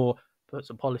do more, put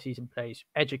some policies in place,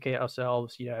 educate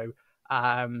ourselves,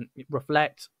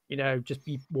 reflect, just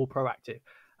be more proactive.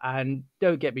 And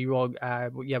don't get me wrong,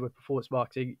 with performance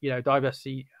marketing,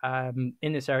 diversity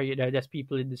in this area, there's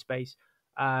people in the space,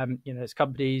 there's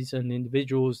companies and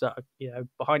individuals that are,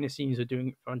 behind the scenes are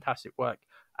doing fantastic work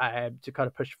to kind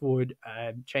of push forward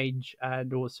change,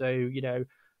 and also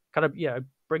kind of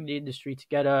bring the industry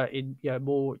together in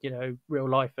more real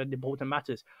life and important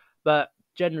matters. But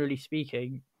generally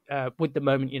speaking, with the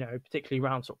moment, particularly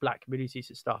around sort of Black communities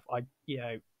and stuff,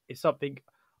 it's something.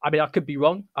 I mean, I could be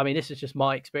wrong. I mean, this is just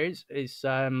my experience. Is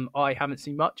I haven't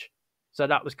seen much, so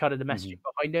that was kind of the messaging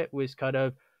Mhm. behind it. Was kind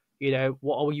of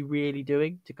what are we really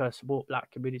doing to kind of support Black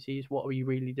communities? What are we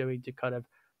really doing to kind of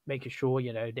making sure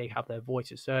they have their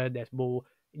voices heard? There's more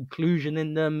inclusion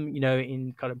in them,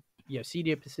 in kind of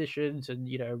senior positions and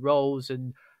roles,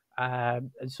 and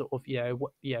sort of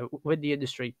with the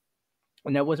industry.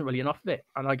 And there wasn't really enough of it.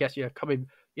 And I guess coming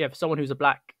for someone who's a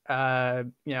black,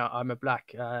 I'm a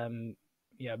black,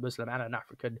 Muslim and an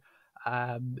African,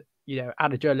 and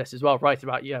a journalist as well, writing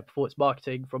about performance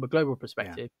marketing from a global Yeah.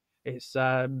 perspective. It's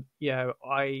I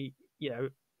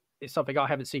it's something I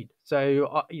haven't seen. So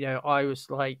I was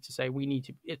like to say we need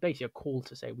to. It's basically a call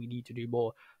to say we need to do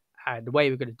more, and the way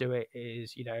we're going to do it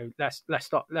is let's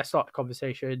start the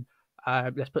conversation.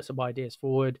 Let's put some ideas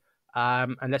forward,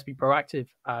 and let's be proactive.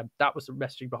 That was the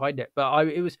messaging behind it. But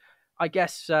it was, I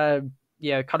guess, kind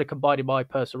of combining my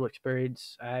personal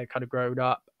experience, kind of growing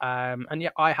up, and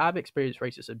I have experienced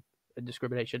racism and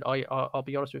discrimination. I'll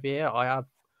be honest with you here, I have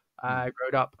Mhm.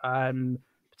 grown up,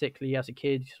 particularly as a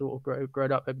kid, sort of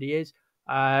grown up over the years.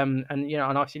 And and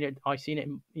I've seen it,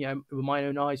 with my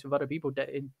own eyes, with other people,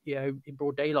 in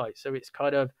broad daylight. So it's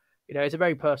kind of, it's a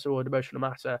very personal and emotional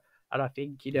matter. And I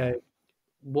think, Yeah.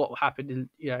 what happened in,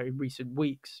 in recent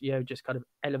weeks, just kind of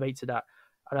elevated that.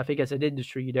 And I think as an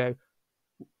industry,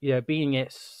 being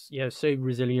it's so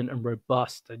resilient and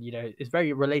robust, and it's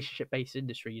very relationship based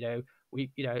industry.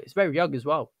 It's very young as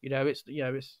well. I think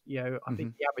Hmm.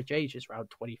 the average age is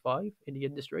around 25 in the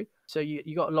industry. So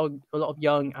you got a lot of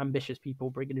young, ambitious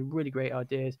people bringing in really great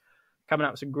ideas, coming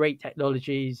out with some great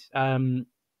technologies.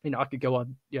 I could go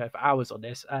on for hours on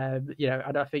this. And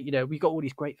I think we got all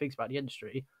these great things about the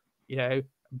industry. And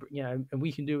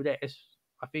we can do this.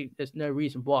 I think there's no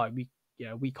reason why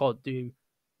we can't do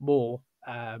more,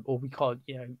 or we can't,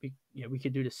 we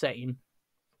can do the same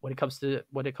when it comes to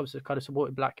kind of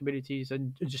supporting Black communities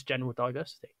and just general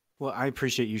diversity. Well, I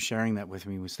appreciate you sharing that with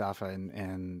me, Mustafa,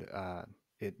 and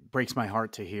it breaks my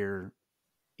heart to hear,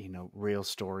 real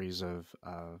stories of,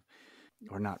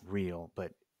 or not real,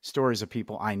 but stories of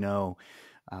people I know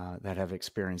that have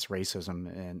experienced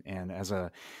racism, and as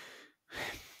a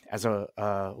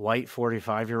white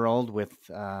 45-year-old with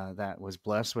that was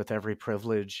blessed with every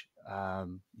privilege,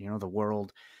 the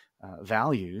world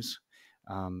values.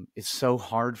 It's so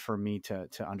hard for me to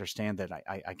understand that.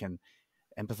 I can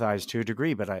empathize to a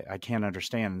degree, but I can't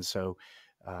understand. And so,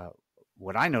 uh,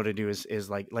 what I know to do is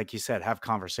like you said, have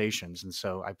conversations. And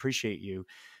so I appreciate you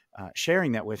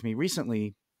sharing that with me.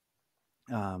 Recently,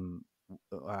 um,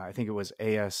 I think it was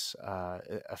AS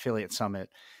Affiliate Summit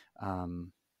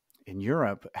um, in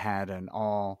Europe had an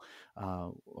all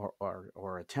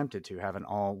or attempted to have an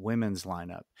all women's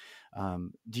lineup.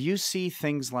 Do you see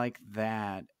things like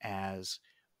that as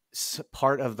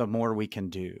part of the more we can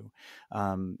do?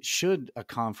 Should a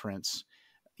conference,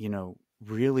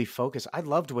 really focus? I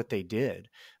loved what they did.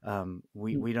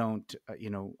 We don't,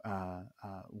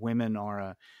 women are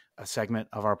a segment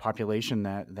of our population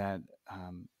that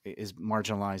is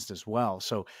marginalized as well.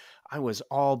 So I was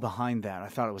all behind that. I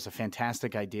thought it was a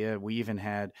fantastic idea. We even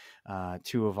had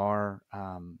two of our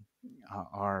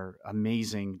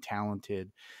amazing,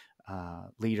 talented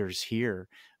leaders here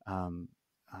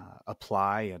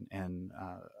apply, and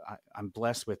I'm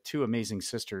blessed with two amazing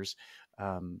sisters,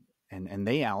 and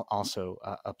they also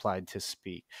applied to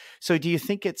speak. So, do you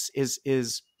think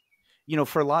is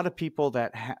for a lot of people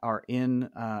that are in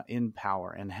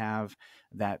power and have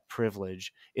that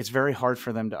privilege, it's very hard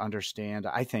for them to understand,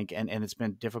 I think, and it's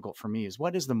been difficult for me, is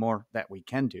what is the more that we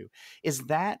can do? Is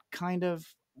that kind of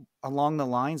along the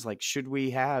lines, like, should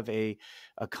we have a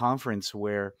conference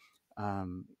where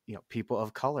people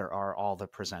of color are all the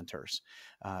presenters,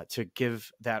 to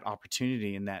give that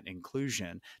opportunity and that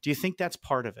inclusion? Do you think that's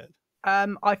part of it?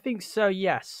 I think so.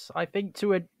 Yes, I think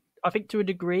to a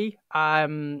degree.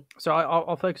 So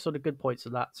I'll focus on the good points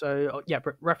of that. So yeah,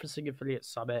 referencing Affiliate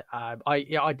Summit.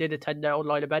 I did attend their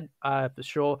online event, for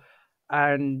sure,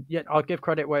 and yeah, I'll give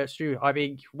credit where it's due. I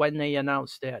think when they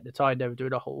announced it at the time, they were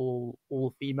doing a whole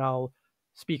all female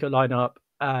speaker lineup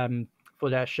for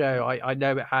their show. I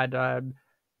know it had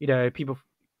people.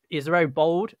 It's very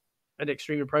bold an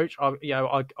extreme approach. I'll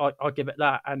give it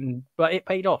that, but it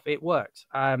paid off. It worked.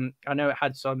 I know it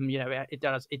had some, it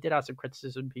did have some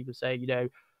criticism. People say,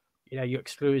 you're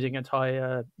excluding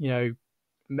entire,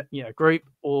 group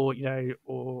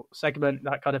or segment,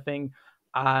 that kind of thing.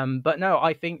 But no,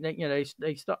 I think that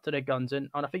they stuck to their guns, and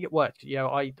I think it worked.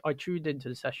 I tuned into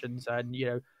the sessions, and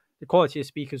the quality of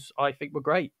speakers I think were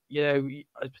great.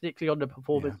 Particularly on the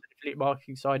performance Yeah. and affiliate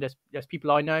marketing side, there's people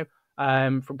I know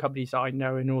from companies that I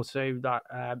know, and also that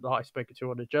I've spoken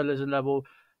to on the journalism level,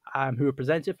 who were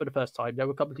presented for the first time. There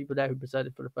were a couple of people there who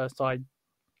presented for the first time,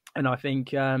 and I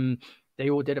think they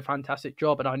all did a fantastic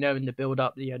job. And I know in the build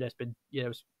up, there's been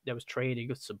there was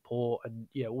training, support, and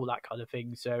all that kind of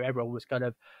thing. So everyone was kind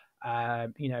of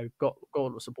got all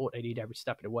the support they need every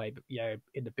step of the way. But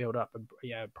in the build up, and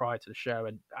prior to the show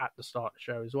and at the start of the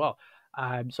show as well.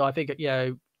 So I think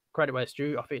credit where it's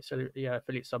due. I think it's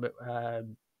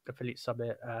Affiliate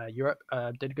Summit Europe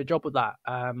did a good job with that.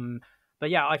 But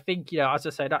yeah, I think as I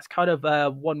say, that's kind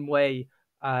of one way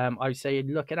I would say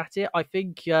looking at it. I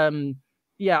think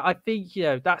I think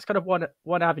that's kind of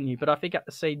one avenue. But I think at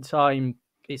the same time,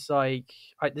 it's like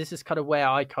this is kind of where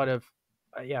I kind of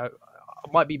I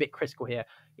might be a bit critical here.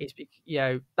 It's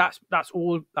that's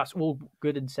all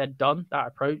good and said done, that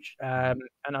approach. And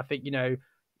I think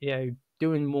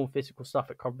doing more physical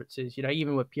stuff at conferences,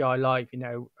 even with PI Live,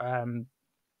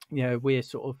 we're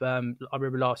sort of I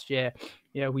remember last year,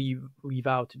 we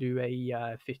vowed to do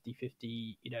a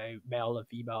 50-50, male and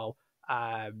female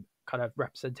kind of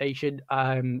representation,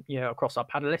 across our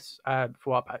panelists,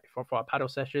 for our panel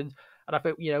sessions. And I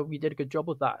think we did a good job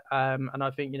with that. And I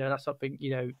think that's something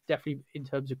definitely in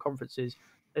terms of conferences,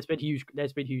 there's been huge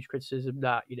criticism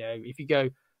that if you go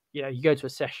you go to a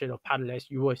session of panelists,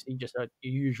 you always see just your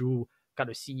usual kind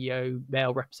of CEO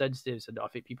male representatives, and I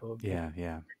think people are Yeah,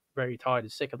 yeah, very tired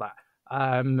and sick of that.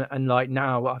 And like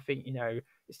now, I think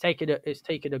it's taken a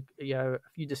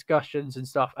few discussions and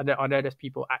stuff. And I know there's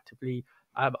people actively.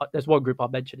 There's one group I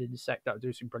mentioned in the sec that are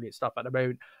doing some brilliant stuff at the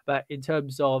moment. But in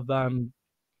terms of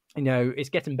it's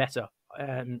getting better.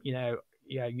 Even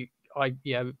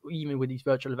with these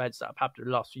virtual events that have happened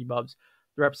in the last few months,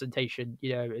 the representation,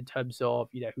 in terms of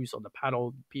who's on the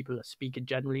panel, people are speaking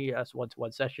generally as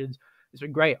one-to-one sessions. It's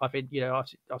been great. I think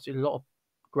I've seen a lot of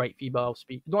great female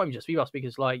speakers, not even just female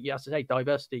speakers, like as I say,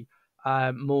 diversity,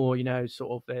 more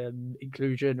sort of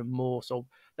inclusion, and more sort of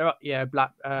there are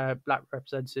black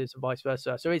representatives and vice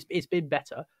versa. So it's been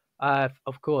better,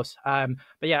 of course. But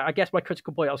yeah, I guess my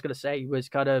critical point I was going to say was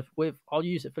kind of I'll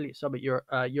use Affiliate Summit Europe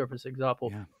as an example.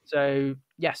 yeah, So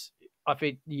yes, I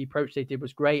think the approach they did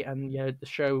was great, and the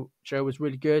show was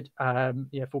really good.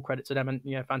 Full credit to them, and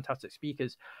fantastic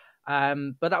speakers.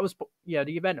 But that was the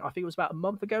event. I think it was about a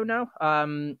month ago now.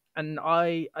 And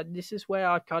this is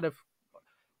where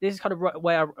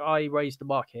where I raised the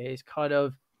mark here. Is kind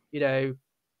of I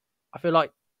feel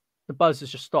like the buzz has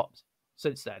just stopped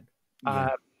since then.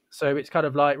 yeah, So it's kind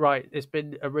of like, right, it's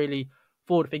been a really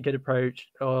forward-thinking approach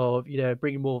of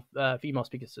bringing more female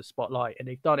speakers to the spotlight, and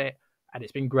they've done it, and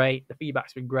it's been great. The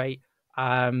feedback's been great.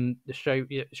 The show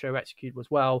executed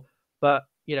was well, but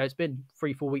it's been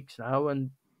 3-4 weeks now, and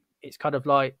it's kind of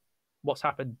like, what's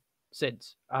happened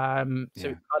since? So yeah, it's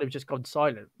kind of just gone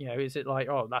silent. Is it like,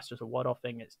 oh, that's just a one-off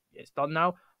thing? It's done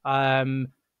now. Um,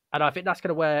 and I think that's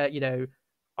kind of where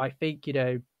I think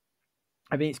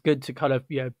I mean, it's good to kind of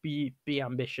be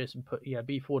ambitious and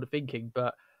be forward thinking,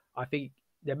 but I think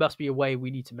there must be a way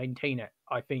we need to maintain it.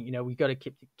 I think we got to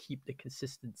keep the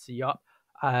consistency up.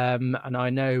 And I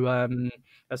know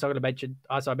as I mentioned,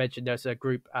 there's a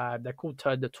group. They're called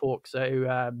Turn the Talk.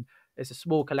 So it's a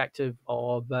small collective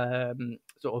of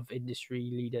sort of industry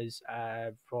leaders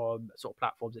from sort of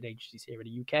platforms and agencies here in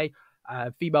the UK,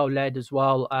 female led as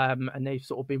well, and they've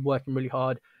sort of been working really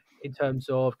hard in terms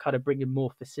of kind of bringing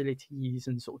more facilities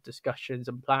and sort of discussions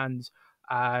and plans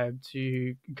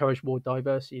to encourage more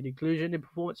diversity and inclusion in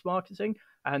performance marketing.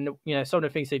 And some of the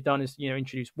things they've done is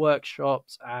introduce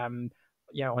workshops, on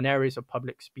areas of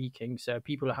public speaking, so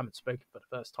people who haven't spoken for the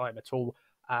first time at all,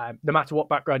 no matter what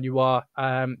background you are,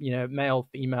 male,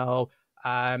 female,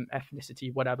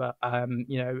 ethnicity, whatever,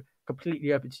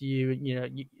 completely open to you.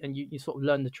 You sort of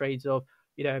learn the trades of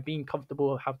being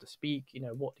comfortable how to speak,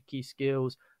 what the key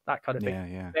skills, that kind of thing. yeah,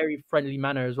 yeah, Very friendly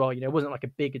manner as well. It wasn't like a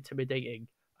big intimidating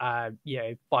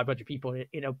 500 people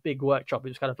in a big workshop. It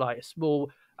was kind of like a small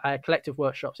collective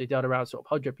workshops they done around sort of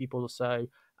 100 people or so.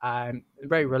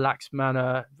 Very relaxed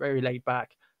manner, very laid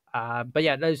back. But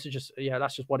yeah, those are just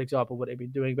that's just one example of what they've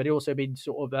been doing. But they've also been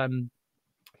sort of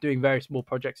doing very small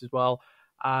projects as well.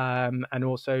 And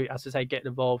also, as I say, getting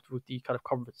involved with the kind of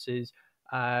conferences,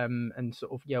 and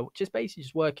sort of just basically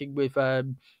just working with as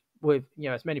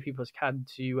many people as can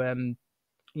to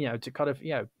to kind of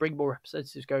bring more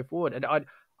representatives going forward. And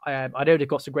I know they've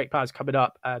got some great plans coming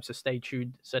up, so stay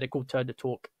tuned. So they're called Turn the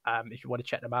Talk. If you want to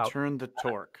check them out. Turn the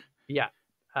Torque. Yeah.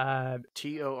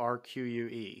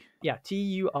 TORQUE. Yeah.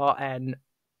 TURNTHETALK.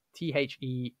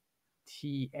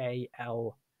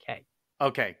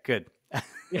 Okay, good.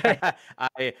 Yeah.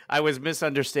 I was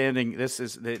misunderstanding. This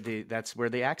is that's where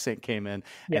the accent came in,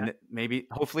 Yeah. and maybe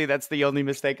hopefully that's the only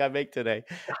mistake I make today.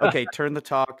 Okay, Turn the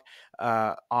Talk.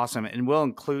 Awesome, and we'll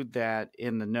include that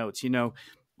in the notes.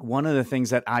 One of the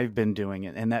things that I've been doing,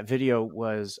 and that video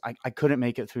was I couldn't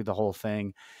make it through the whole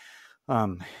thing.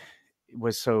 It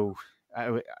was so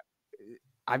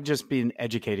I've just been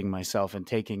educating myself and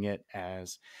taking it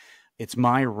as it's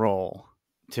my role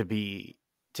to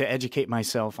educate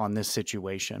myself on this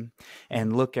situation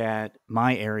and look at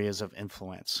my areas of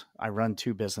influence. I run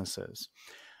 2 businesses.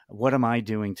 What am I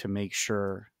doing to make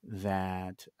sure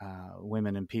that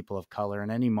women and people of color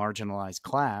and any marginalized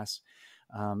class,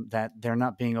 that they're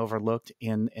not being overlooked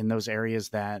in those areas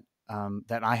that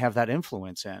I have that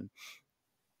influence in?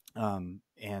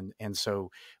 And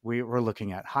so we're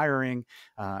looking at hiring,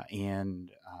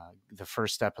 and the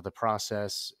first step of the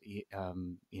process,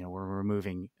 we're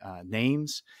removing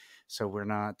names. So we're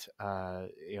not,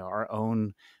 our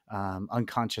own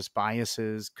unconscious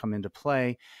biases come into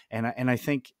play. And I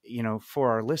think,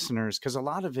 for our listeners, because a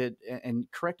lot of it,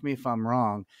 and correct me if I'm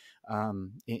wrong,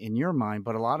 in your mind,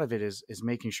 but a lot of it is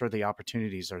making sure the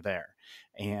opportunities are there,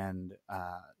 and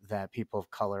that people of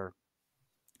color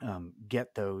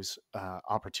get those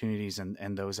opportunities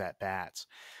and those at bats,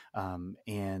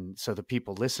 and so the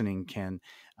people listening can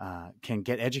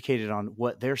get educated on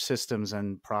what their systems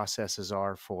and processes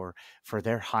are for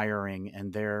their hiring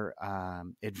and their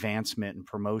advancement and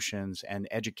promotions and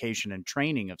education and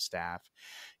training of staff.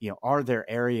 Are there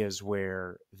areas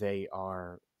where they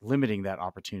are limiting that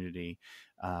opportunity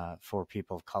for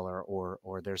people of color,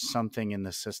 or there's something in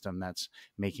the system that's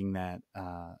making that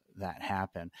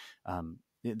happen?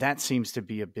 That seems to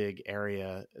be a big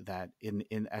area that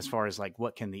in as far as like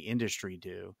what can the industry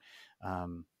do,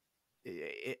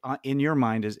 in your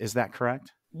mind, is that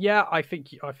correct? Yeah, I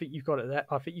think you've got it there.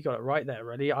 I think you got it right there.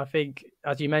 Really, I think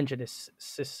as you mentioned, it's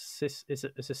a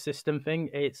system thing.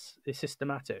 It's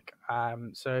systematic.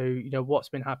 So what's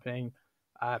been happening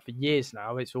for years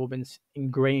now. It's all been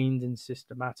ingrained and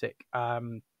systematic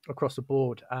across the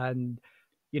board, and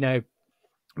you know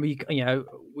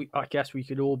I guess we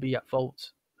could all be at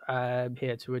fault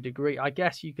here to a degree. I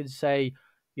guess you could say,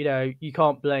 you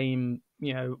can't blame,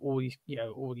 all these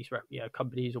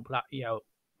companies or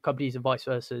companies and vice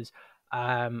versa,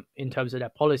 in terms of their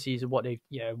policies and what they've,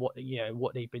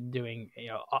 what they've been doing,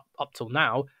 up till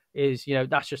now is,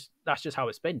 that's just how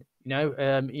it's been.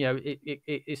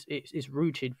 It's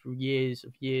rooted through years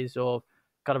of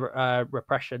kind of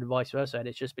repression and vice versa, and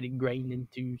it's just been ingrained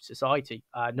into society,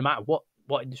 no matter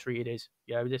what industry it is.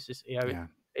 This is Yeah.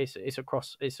 it's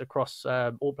across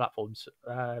all platforms,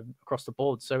 across the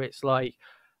board. So it's like,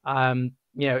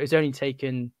 it's only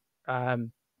taken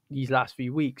these last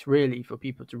few weeks really for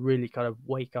people to really kind of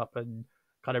wake up and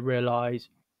kind of realize,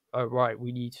 oh right,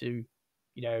 we need to,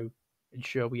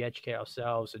 ensure we educate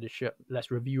ourselves and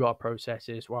let's review our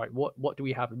processes. Right, what do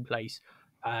we have in place?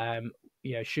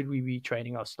 Should we be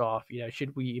training our staff?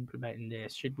 Should we implementing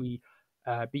this? Should we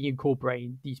be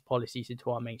incorporating these policies into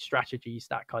our main strategies,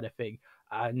 that kind of thing?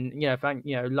 And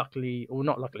luckily or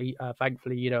not luckily,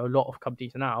 thankfully, a lot of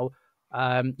companies now,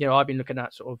 I've been looking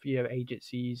at sort of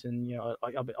agencies, and I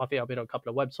think I've been on a couple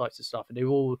of websites and stuff, and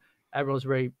everyone's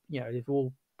very, they've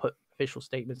all put official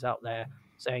statements out there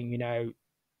saying,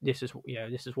 this is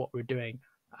what we're doing,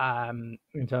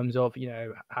 in terms of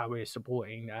how we're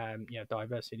supporting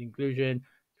diversity and inclusion,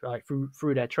 like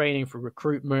through their training, through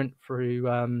recruitment,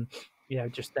 through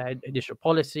just their initial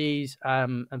policies,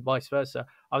 and vice versa.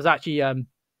 I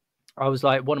was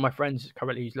like, one of my friends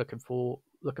currently is looking for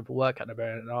work at the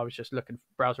moment, and I was just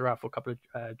browse around for a couple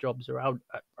of jobs around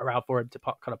for him to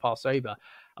kind of pass over. And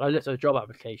I looked at a job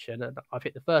application, and I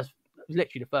think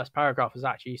literally the first paragraph was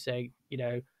actually saying,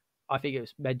 I think it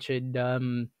was mentioned,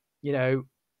 you know,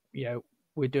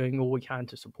 we're doing all we can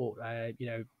to support,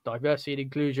 diversity and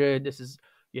inclusion. This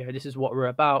is what we're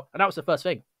about, and that was the first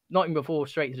thing. Not even before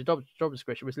straight to the job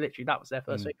description, was literally that was their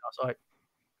first thing. I was like,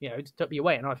 it took me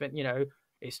away, and I think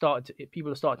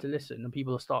people are starting to listen, and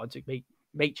people are starting to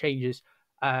make changes,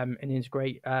 and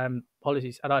integrate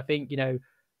policies. And I think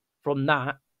from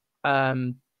that,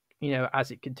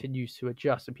 as it continues to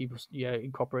adjust and people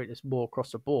incorporate this more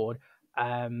across the board,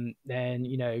 then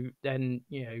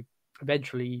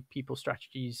eventually people's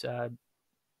strategies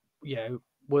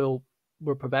will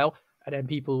prevail, and then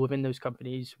people within those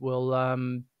companies will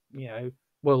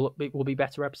will be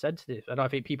better representative. And I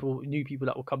think new people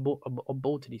that will come on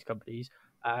board to these companies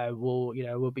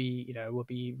will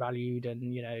be valued,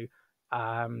 and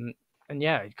kind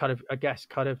of, I guess,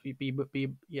 kind of be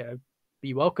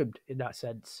welcomed in that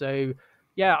sense. So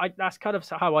yeah, that's kind of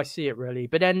how I see it, really.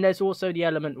 But then there's also the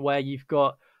element where you've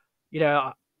got,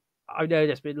 I know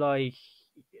there's been like,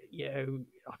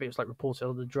 I think it's like reported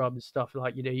on the drum and stuff.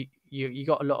 Like, you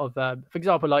got a lot of, for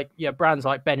example, like, brands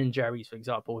like Ben and Jerry's, for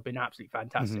example, have been absolutely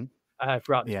fantastic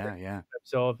throughout this period. Yeah.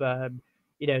 Sort of,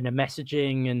 the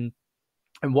messaging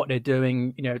and what they're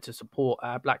doing, to support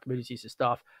Black communities and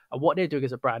stuff, and what they're doing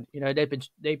as a brand.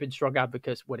 They've been strong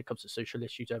advocates when it comes to social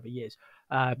issues over years,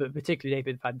 but particularly they've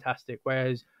been fantastic.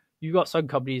 Whereas you've got some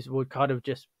companies would kind of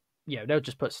just, they'll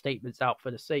just put statements out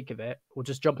for the sake of it, or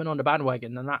just jumping on the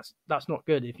bandwagon, and that's not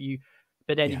good. If you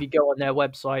go on their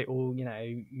website, or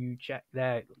you check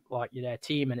their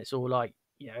team, and it's all like,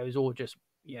 it's all just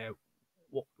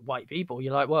white people,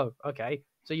 you're like, whoa, okay.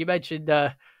 So you mentioned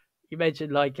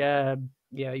like,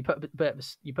 you put a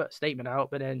statement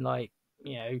out, but then, like,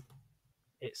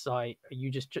 it's like, are you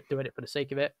just doing it for the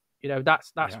sake of it?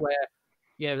 That's where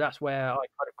I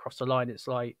kind of cross the line. It's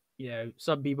like,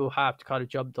 some people have to kind of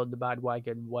jumped on the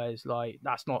bandwagon, whereas, like,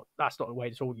 that's not the way.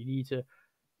 It's all you need to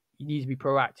be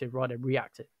proactive rather than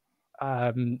reactive,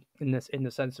 in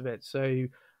the sense of it. So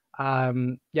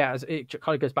as it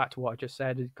kind of goes back to what I just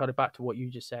said, and kind of back to what you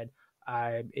just said,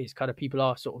 is kind of people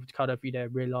are sort of kind of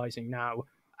realizing now,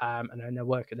 and then they're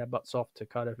working their butts off to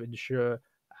kind of ensure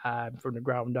from the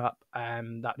ground up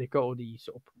that they've got all the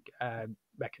sort of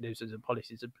mechanisms and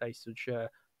policies in place to ensure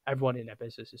everyone in their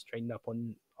business is trained up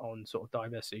on sort of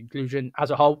diversity inclusion as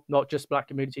a whole, not just Black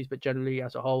communities, but generally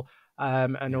as a whole,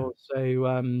 and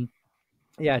also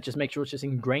yeah, just make sure it's just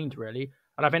ingrained really.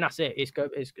 And I think that's it. It's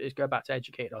go back to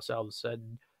educate ourselves.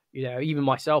 And even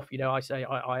myself, I say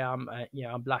I am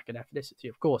I'm Black in ethnicity,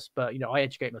 of course, but I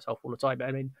educate myself all the time.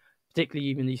 I mean, particularly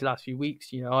even these last few weeks,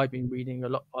 I've been reading a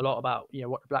lot about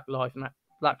what the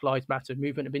Black Lives Matter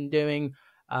movement have been doing,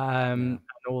 and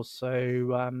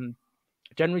also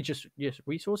generally just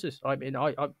resources. I mean,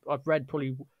 I've read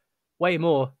probably way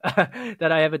more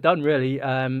than I ever done really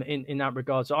in that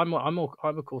regard. So I'm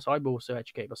of course I will also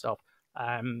educate myself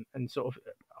and sort of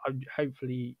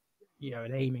hopefully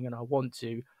and aiming, and I want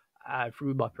to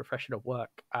through my professional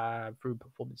work through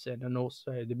PerformanceIn and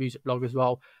also the music blog as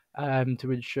well,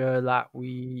 to ensure that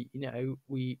we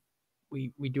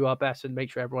do our best and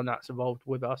make sure everyone that's involved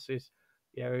with us is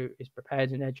is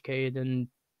prepared and educated and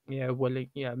willing,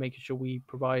 making sure we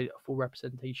provide a full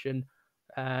representation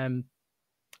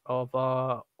of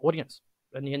our audience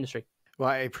in the industry. Well,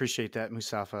 I appreciate that,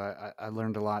 Mustafa. I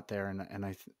learned a lot there, and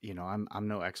I'm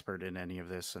no expert in any of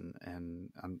this, and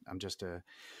I'm just a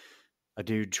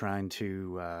dude trying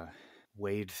to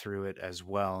wade through it as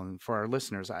well. And for our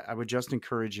listeners, I would just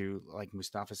encourage you, like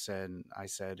Mustafa said, and I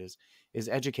said, is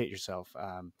educate yourself.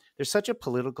 There's such a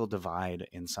political divide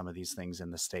in some of these things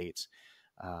in the States,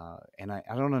 and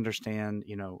I don't understand.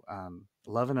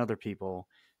 Loving other people,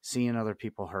 seeing other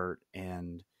people hurt,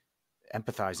 and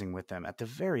empathizing with them at the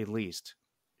very least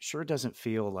sure doesn't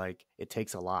feel like it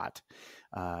takes a lot.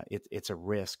 It's a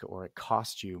risk, or it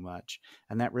costs you much,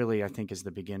 and that really, I think, is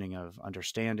the beginning of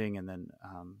understanding, and then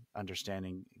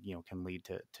understanding can lead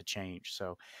to change.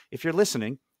 So if you're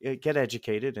listening, get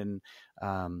educated. And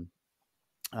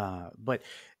but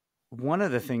one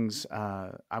of the things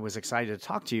I was excited to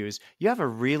talk to you is you have a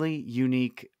really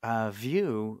unique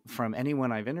view from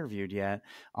anyone I've interviewed yet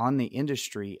on the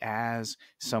industry as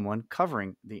someone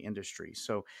covering the industry.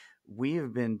 So we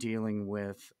have been dealing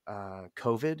with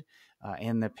COVID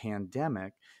and the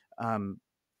pandemic.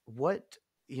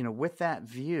 With that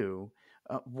view,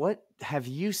 what have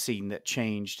you seen that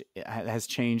has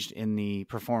changed in the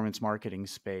performance marketing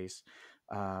space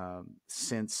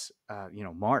since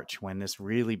March, when this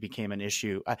really became an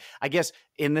issue? I guess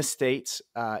in the States,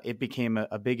 it became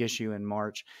a big issue in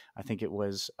March. I think it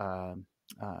was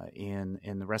in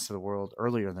the rest of the world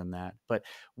earlier than that. But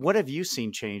what have you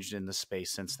seen changed in the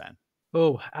space since then?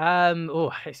 We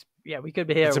could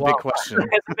be here. It's a big question.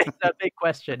 It's a big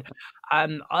question. I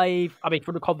mean,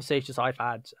 from the conversations I've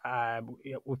had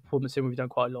with PerformanceIn, we've done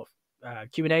quite a lot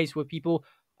of Q&As with people,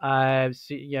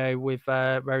 with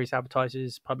various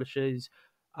advertisers, publishers,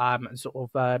 and sort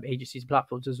of agencies and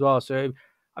platforms as well. So,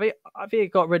 I mean, I think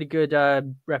it got really good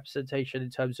representation in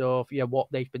terms of what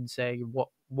they've been saying and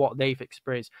what they've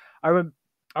experienced. I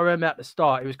remember at the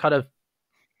start, it was kind of,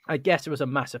 I guess it was a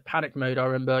massive panic mode. I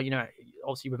remember,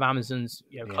 obviously with Amazon's,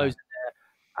 closing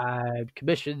their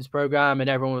commissions program, and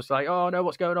everyone was like, "Oh no,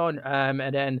 what's going on?"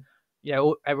 And then,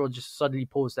 everyone just suddenly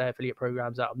paused their affiliate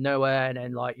programs out of nowhere, and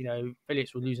then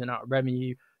affiliates were losing out on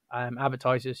revenue.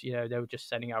 Advertisers, they were just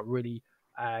sending out really,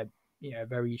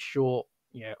 very short,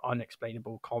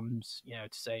 unexplainable comms,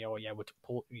 to say, "Oh yeah,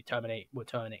 we're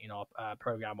terminating our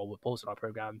program, or we're pausing our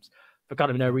programs for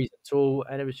kind of no reason at all."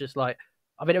 And it was just like,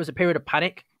 I mean, it was a period of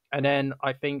panic. And then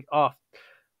I think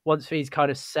once things kind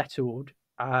of settled,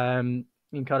 and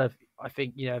kind of, I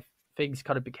think, things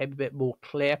kind of became a bit more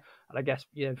clear. And I guess,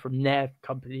 from there,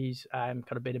 companies kind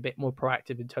of been a bit more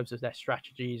proactive in terms of their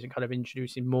strategies and kind of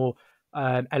introducing more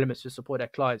elements to support their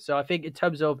clients. So I think in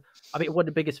terms of, I mean, one of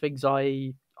the biggest things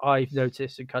I've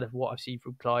noticed and kind of what I've seen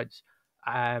from clients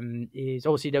is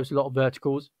obviously there was a lot of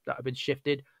verticals that have been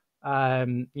shifted.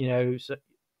 So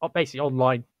basically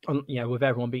online, with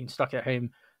everyone being stuck at home.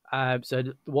 So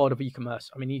the world of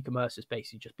e-commerce, I mean, e-commerce is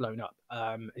basically just blown up.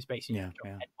 It's basically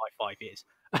by 5 years,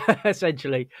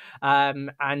 essentially.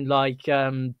 And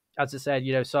as I said,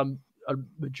 a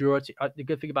majority, the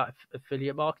good thing about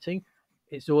affiliate marketing,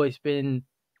 it's always been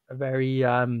a very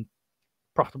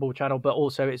profitable channel, but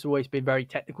also it's always been very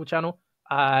technical channel.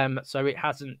 So it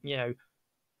hasn't,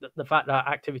 the fact that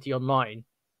activity online,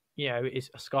 is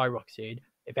skyrocketed.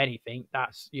 If anything,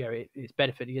 that's it's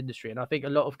benefited the industry, and I think a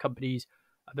lot of companies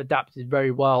have adapted very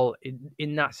well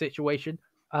in that situation,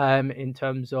 in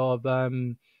terms of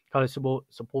kind of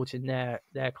supporting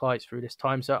their clients through this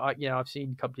time. So I've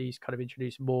seen companies kind of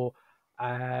introduce more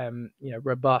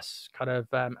robust kind of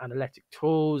analytic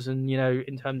tools, and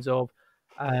in terms of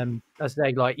as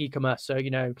they like e-commerce. So,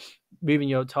 moving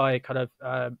your entire kind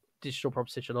of digital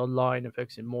proposition online and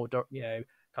focusing more,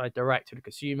 kind of direct to the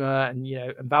consumer, and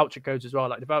voucher codes as well.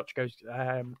 Like the voucher codes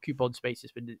coupon space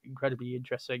has been incredibly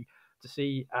interesting to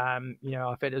see. I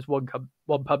think there's one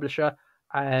publisher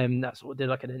that sort of did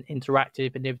like an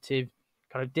interactive, innovative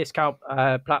kind of discount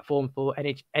platform for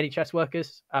NHS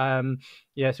workers.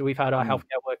 So we've had our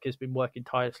healthcare workers been working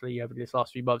tirelessly over these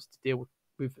last few months to deal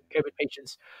with COVID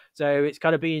patients. So it's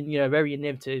kind of been, very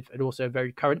innovative and also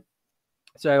very current.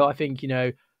 So I think,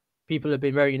 people have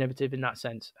been very innovative in that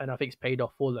sense, and I think it's paid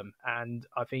off for them. And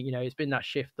I think, it's been that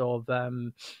shift of,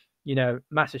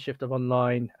 massive shift of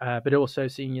online, but also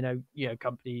seeing,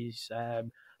 companies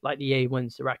like the A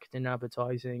ones, the Rakuten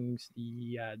advertisings,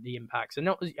 the impacts,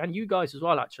 and you guys as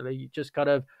well. Actually, just kind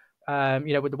of,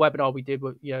 with the webinar we did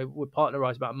with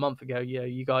Partnerize about a month ago,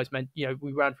 you guys meant,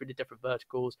 we ran through the different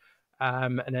verticals,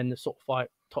 and then the sort of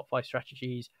top five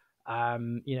strategies.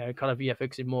 Kind of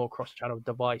focusing more cross-channel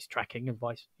device tracking and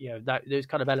that those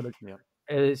kind of elements. Yeah.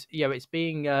 Is it's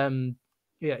being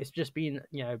it's just being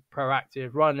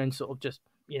proactive rather than sort of just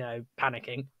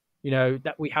panicking.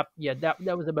 That we have that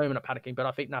there was a moment of panicking, but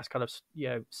I think that's kind of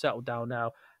settled down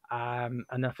now. And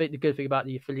I think the good thing about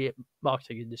the affiliate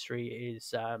marketing industry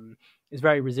is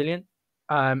very resilient.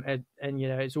 And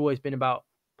it's always been about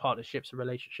partnerships and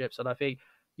relationships, and I think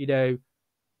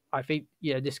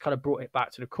this kind of brought it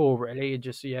back to the core really, and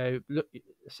just look,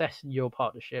 assessing your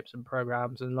partnerships and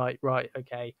programs, and like, right,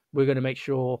 okay, we're going to make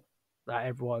sure that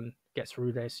everyone gets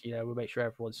through this. We'll make sure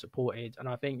everyone's supported, and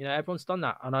I think everyone's done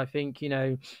that, and I think you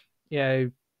know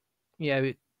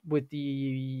with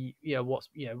the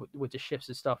with the shifts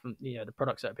and stuff, and the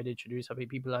products that have been introduced, I think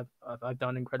people have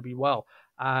done incredibly well.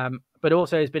 But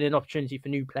also, there's been an opportunity for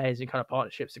new players and kind of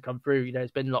partnerships to come through. There's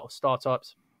been a lot of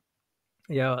startups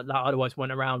that otherwise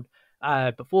went around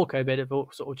before COVID have all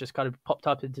sort of just kind of popped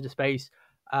up into the space.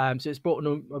 So it's brought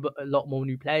a lot more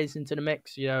new players into the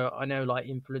mix. I know like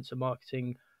influencer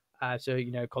marketing, so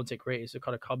content creators have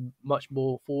kind of come much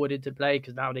more forward into play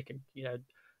because now they can,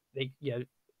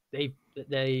 they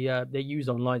they use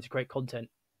online to create content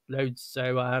loads.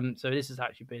 So this has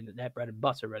actually been their bread and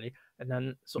butter really, and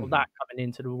then sort of that coming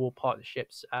into the more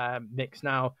partnerships mix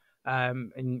now,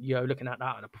 and looking at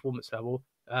that on a performance level.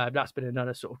 That's been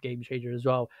another sort of game changer as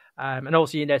well. And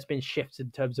also, there's been shifts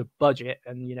in terms of budget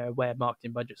and, where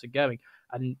marketing budgets are going.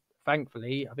 And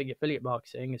thankfully, I think affiliate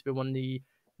marketing has been one of the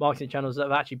marketing channels that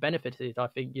have actually benefited. I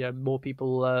think, more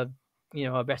people, are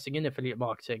investing in affiliate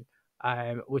marketing,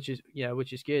 which is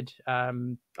good. I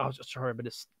was just trying to remember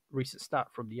this recent stat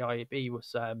from the IAB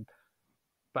was,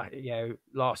 back,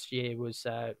 last year was,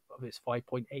 it's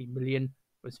 5.8 million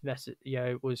was invested,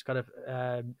 was kind of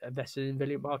invested in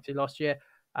affiliate marketing last year.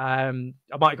 I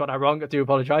might have got that wrong. I do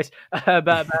apologise,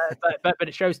 but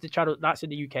it shows the channel that's in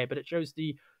the UK, but it shows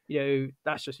the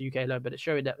that's just the UK alone, but it's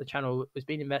showing that the channel was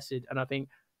being invested, and I think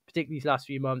particularly these last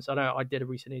few months, I know I did a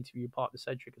recent interview with Partner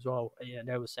Centric as well.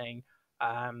 They were saying,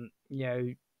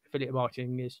 affiliate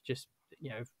marketing is just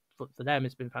for them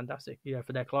it's been fantastic.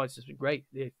 For their clients it's been great.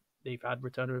 They've had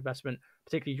return on investment,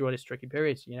 particularly during this tricky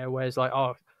periods. Whereas like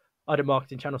other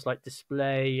marketing channels like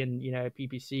display and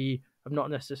PPC have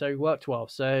not necessarily worked well.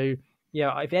 So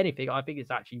if anything, I think it's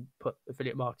actually put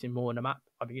affiliate marketing more on the map.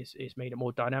 I think it's made it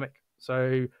more dynamic.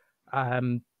 So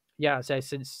so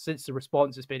since the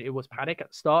response it was panic at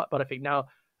the start, but I think now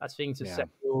as things have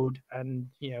settled and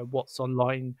what's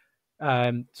online,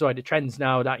 the trends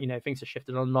now that things have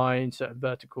shifted online, certain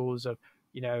verticals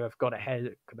have got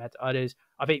ahead compared to others.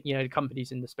 I think the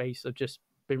companies in the space have just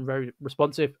been very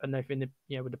responsive, and they've been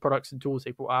with the products and tools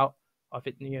they brought out, I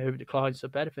think the clients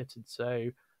have benefited. So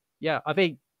I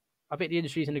think the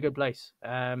industry's in a good place.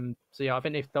 I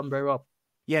think they've done very well.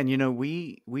 Yeah, and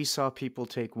we saw people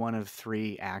take one of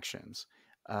three actions.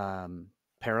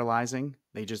 Paralyzing.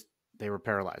 They were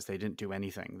paralyzed. They didn't do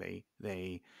anything.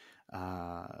 They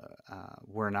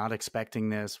were not expecting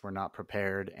this, were not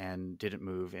prepared, and didn't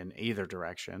move in either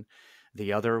direction.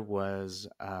 The other was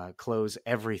close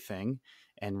everything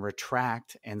and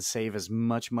retract and save as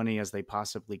much money as they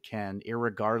possibly can,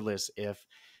 irregardless if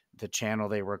the channel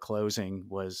they were closing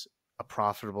was a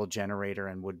profitable generator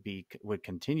and would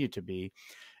continue to be.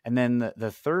 And then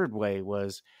the third way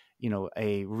was,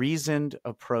 a reasoned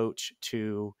approach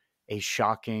to a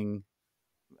shocking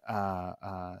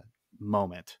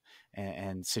moment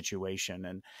and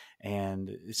situation,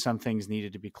 and some things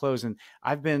needed to be closed. And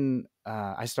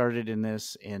I started in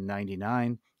this in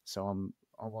 '99, so I'm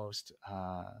almost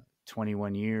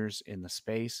 21 years in the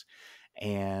space,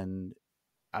 and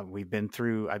I've been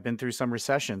through some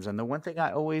recessions, and the one thing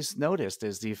I always noticed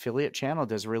is the affiliate channel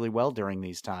does really well during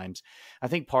these times. I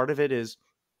think part of it is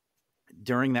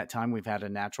during that time we've had a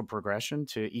natural progression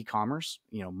to e-commerce.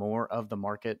 More of the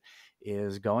market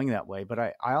is going that way, but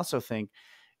I also think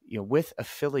with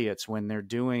affiliates, when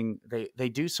they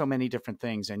do so many different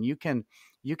things, and you can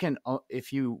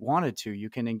if you wanted to, you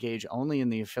can engage only in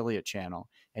the affiliate channel,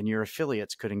 and your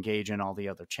affiliates could engage in all the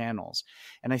other channels.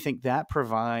 And I think that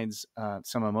provides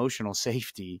some emotional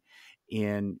safety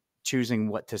in choosing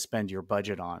what to spend your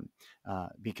budget on,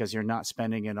 because you're not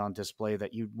spending it on display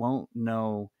that you won't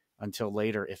know until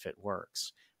later if it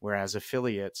works. Whereas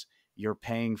affiliates, you're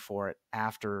paying for it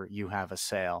after you have a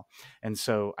sale. And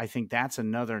so I think that's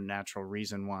another natural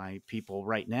reason why people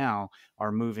right now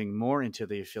are moving more into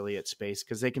the affiliate space,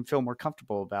 because they can feel more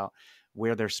comfortable about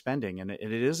where they're spending. And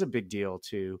it is a big deal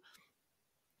to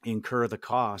incur the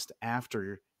cost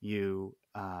after you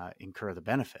incur the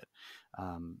benefit.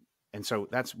 And so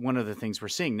that's one of the things we're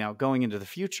seeing now going into the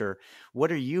future. What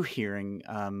are you hearing?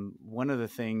 One of the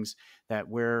things that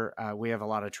we have a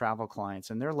lot of travel clients,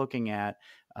 and they're looking at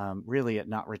really at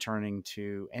not returning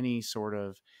to any sort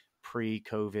of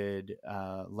pre-COVID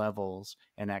levels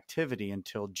and activity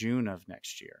until June of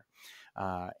next year.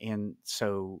 And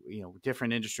so,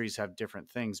 different industries have different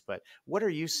things, but what are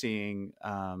you seeing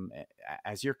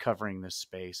as you're covering this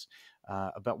space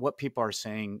about what people are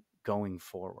saying going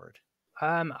forward?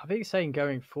 I think saying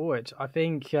going forward, I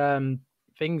think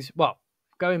things, well,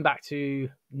 going back to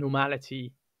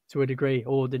normality to a degree,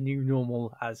 or the new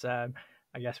normal, as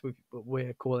I guess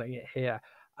we're calling it here.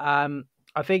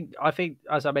 I think,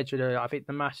 as I mentioned earlier, I think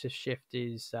the massive shift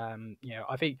is,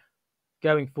 I think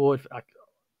going forward, I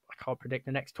can't predict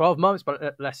the next 12 months,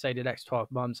 but let's say the next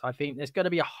 12 months, I think there's going to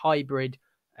be a hybrid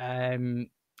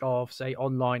of, say,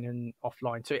 online and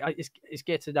offline. So it's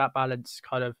get to that balance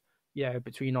kind of,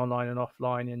 between online and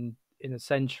offline, and in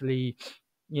essentially,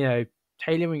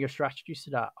 tailoring your strategies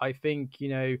to that. I think,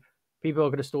 people are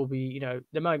going to still be,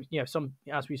 the moment, some,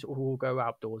 as we sort of all go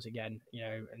outdoors again,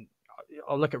 and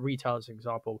I'll look at retail as an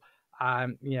example.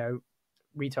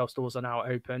 Retail stores are now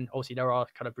open. Obviously, there are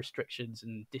kind of restrictions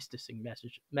and distancing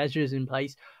measures in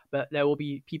place, but there will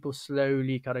be people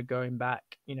slowly kind of going back,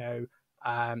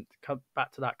 come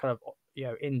back to that kind of,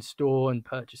 in store and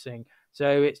purchasing.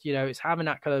 So it's having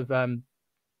that kind of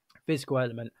physical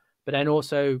element, but then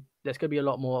also there's going to be a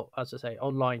lot more, as I say,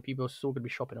 online. People are still going to be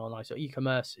shopping online. So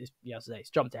e-commerce is, as I say, it's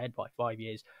jumped ahead by 5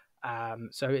 years.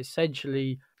 So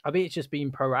essentially, I think it's just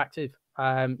being proactive.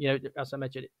 As I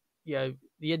mentioned, the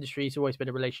industry has always been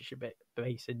a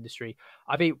relationship-based industry.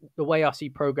 I think the way I see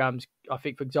programs, I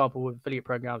think, for example, with affiliate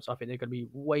programs, I think they're going to be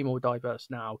way more diverse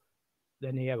now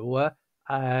than they ever were.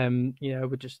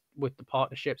 With the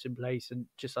partnerships in place, and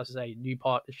just as I say, new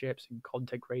partnerships and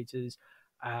content creators,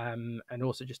 and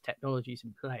also just technologies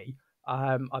in play.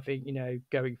 I think,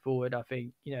 going forward, I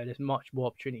think, there's much more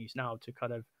opportunities now to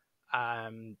kind of,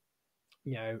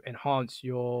 enhance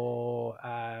your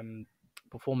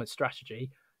performance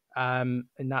strategy in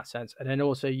that sense. And then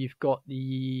also you've got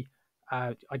the,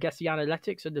 I guess, the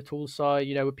analytics and the tool side,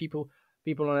 with people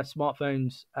on their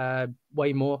smartphones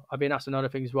way more. I mean, that's another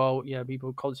thing as well.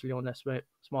 People constantly on their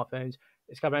smartphones.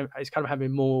 It's kind of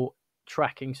having more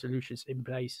tracking solutions in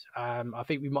place. I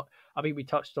think we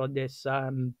touched on this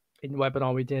in the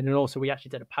webinar we did, and also we actually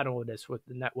did a panel on this with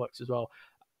the networks as well.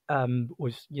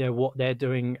 Was what they're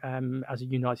doing as a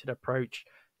united approach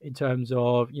in terms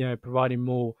of providing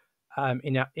more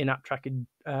in-app tracking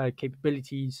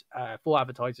capabilities for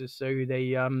advertisers, so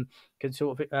they can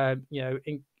sort of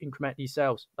increment these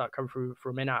sales that come through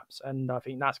from in-apps. And I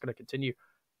think that's going to continue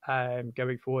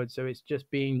going forward. So it's just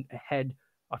being ahead,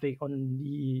 I think, on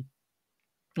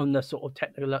the sort of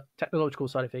technological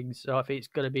side of things. So I think it's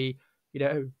going to be,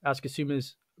 as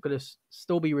consumers, going to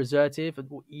still be reservative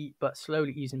but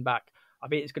slowly easing back. I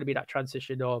think it's going to be that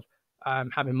transition of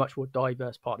having much more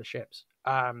diverse partnerships.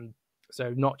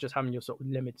 So not just having your sort of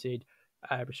limited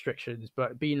restrictions,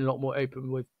 but being a lot more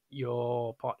open with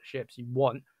your partnerships you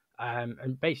want,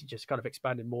 and basically just kind of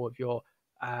expanding more of your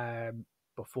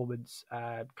performance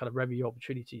kind of revenue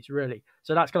opportunities, really.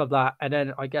 So that's kind of that. And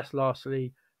then I guess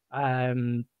lastly,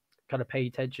 kind of pay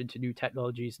attention to new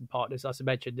technologies and partners. As I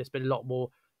mentioned, there's been a lot more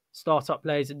startup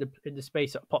players in the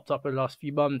space that popped up in the last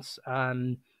few months,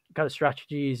 kind of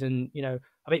strategies, and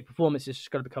I think performance is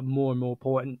just going to become more and more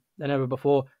important than ever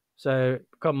before. So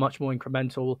become much more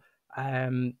incremental,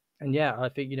 and yeah, I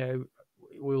think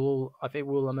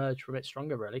we'll emerge from it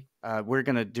stronger, really. We're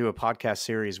going to do a podcast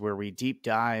series where we deep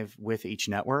dive with each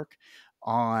network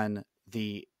on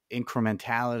the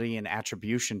incrementality and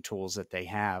attribution tools that they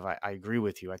have. I agree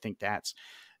with you. I think that's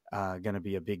going to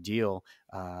be a big deal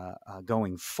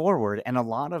going forward. And a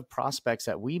lot of prospects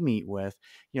that we meet with,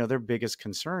 their biggest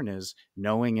concern is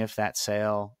knowing if that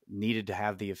sale needed to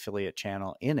have the affiliate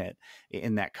channel in it,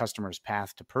 in that customer's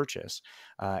path to purchase.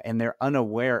 And they're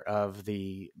unaware of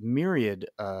the myriad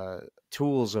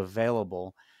tools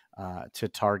available to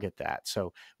target that.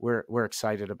 So we're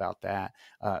excited about that.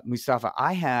 Mustafa,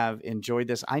 I have enjoyed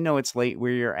this. I know it's late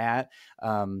where you're at.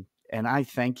 And I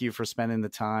thank you for spending the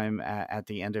time at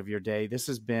the end of your day. This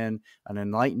has been an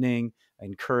enlightening,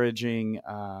 encouraging,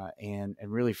 and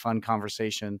really fun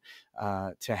conversation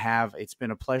to have. It's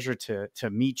been a pleasure to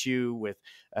meet you with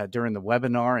during the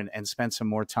webinar and spend some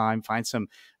more time, find some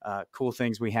cool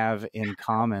things we have in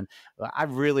common. I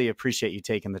really appreciate you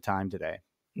taking the time today.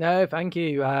 No, thank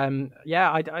you.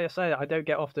 Yeah, I say I don't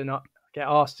get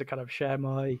asked to kind of share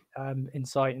my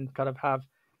insight and kind of have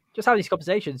these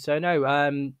conversations. So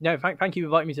no, thank you for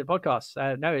inviting me to the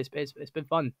podcast. No, it's been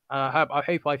fun. I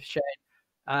hope I've shared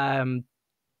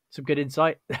some good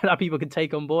insight that people can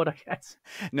take on board, I guess.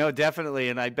 No, definitely.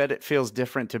 And I bet it feels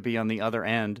different to be on the other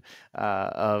end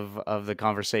of the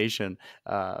conversation.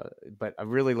 But I'm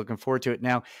really looking forward to it.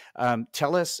 Now,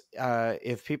 tell us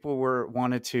if people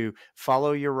wanted to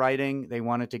follow your writing, they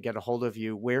wanted to get a hold of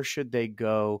you, where should they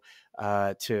go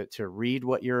to read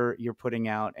what you're putting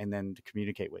out and then to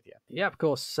communicate with you? Yeah, of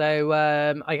course. So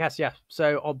I guess, yeah.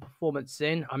 So on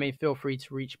PerformanceIn, feel free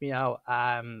to reach me out,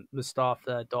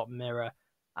 Mustafa.Mirreh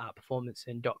at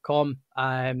PerformanceIn.com.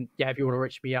 If you want to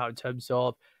reach me out in terms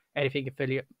of anything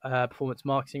affiliate performance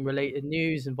marketing related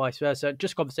news and vice versa,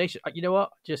 just conversation. You know what?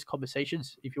 Just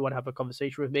conversations. If you want to have a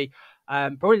conversation with me,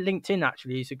 probably LinkedIn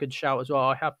actually is a good shout as well.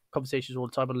 I have conversations all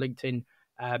the time on LinkedIn,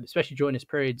 especially during this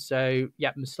period. So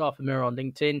yeah, Mustafa Mirreh on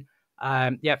LinkedIn.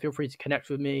 Feel free to connect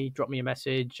with me, drop me a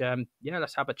message.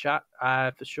 Let's have a chat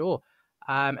for sure.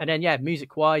 And then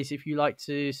music wise, if you like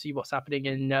to see what's happening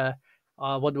in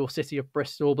wonderful city of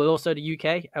Bristol, but also the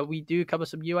UK. We do cover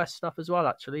some US stuff as well,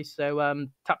 actually. So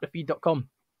tapthefeed.com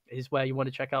is where you want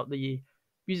to check out the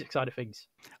music side of things.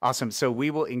 Awesome. So we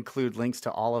will include links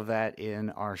to all of that in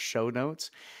our show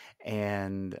notes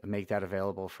and make that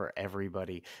available for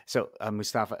everybody. So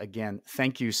Mustafa, again,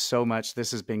 thank you so much.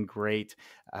 This has been great.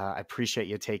 I appreciate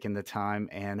you taking the time,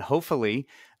 and hopefully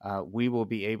we will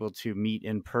be able to meet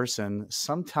in person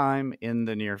sometime in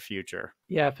the near future.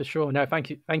 Yeah, for sure. No,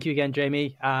 thank you again,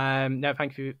 Jamie.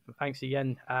 Thanks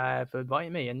again for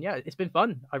inviting me. And yeah, it's been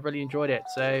fun. I've really enjoyed it.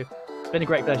 So it's been a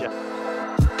great pleasure.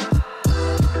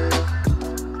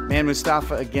 Man,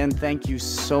 Mustafa, again, thank you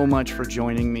so much for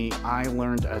joining me. I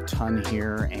learned a ton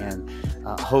here, and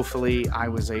hopefully I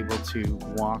was able to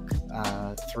walk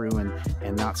through and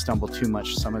not stumble too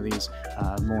much some of these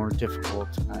more difficult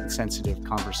and sensitive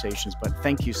conversations. But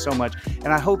thank you so much. And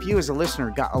I hope you as a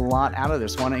listener got a lot out of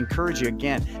this. I want to encourage you,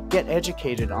 again, get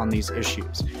educated on these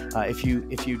issues. If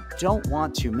you don't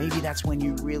want to, maybe that's when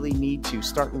you really need to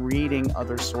start reading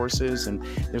other sources. And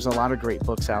there's a lot of great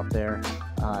books out there.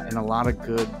 And a lot of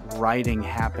good writing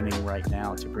happening right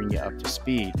now to bring you up to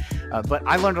speed. But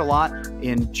I learned a lot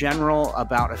in general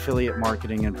about affiliate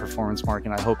marketing and performance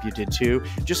marketing. I hope you did too.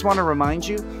 Just want to remind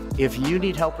you, if you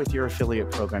need help with your affiliate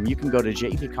program, you can go to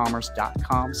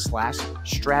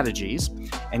JEBCommerce.com/strategies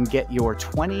and get your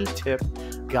 20-tip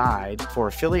guide for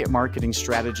affiliate marketing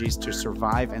strategies to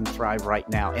survive and thrive right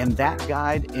now. And that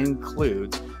guide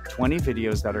includes 20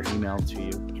 videos that are emailed to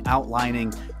you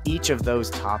outlining each of those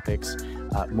topics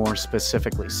more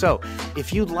specifically. So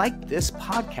if you like this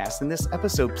podcast and this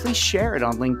episode, please share it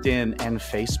on LinkedIn and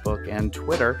Facebook and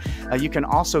Twitter. You can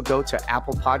also go to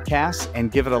Apple Podcasts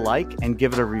and give it a like and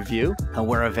give it a review.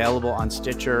 We're available on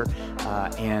Stitcher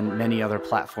and many other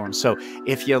platforms. So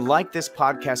if you like this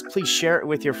podcast, please share it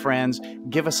with your friends.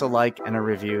 Give us a like and a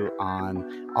review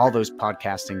on all those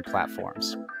podcasting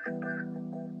platforms.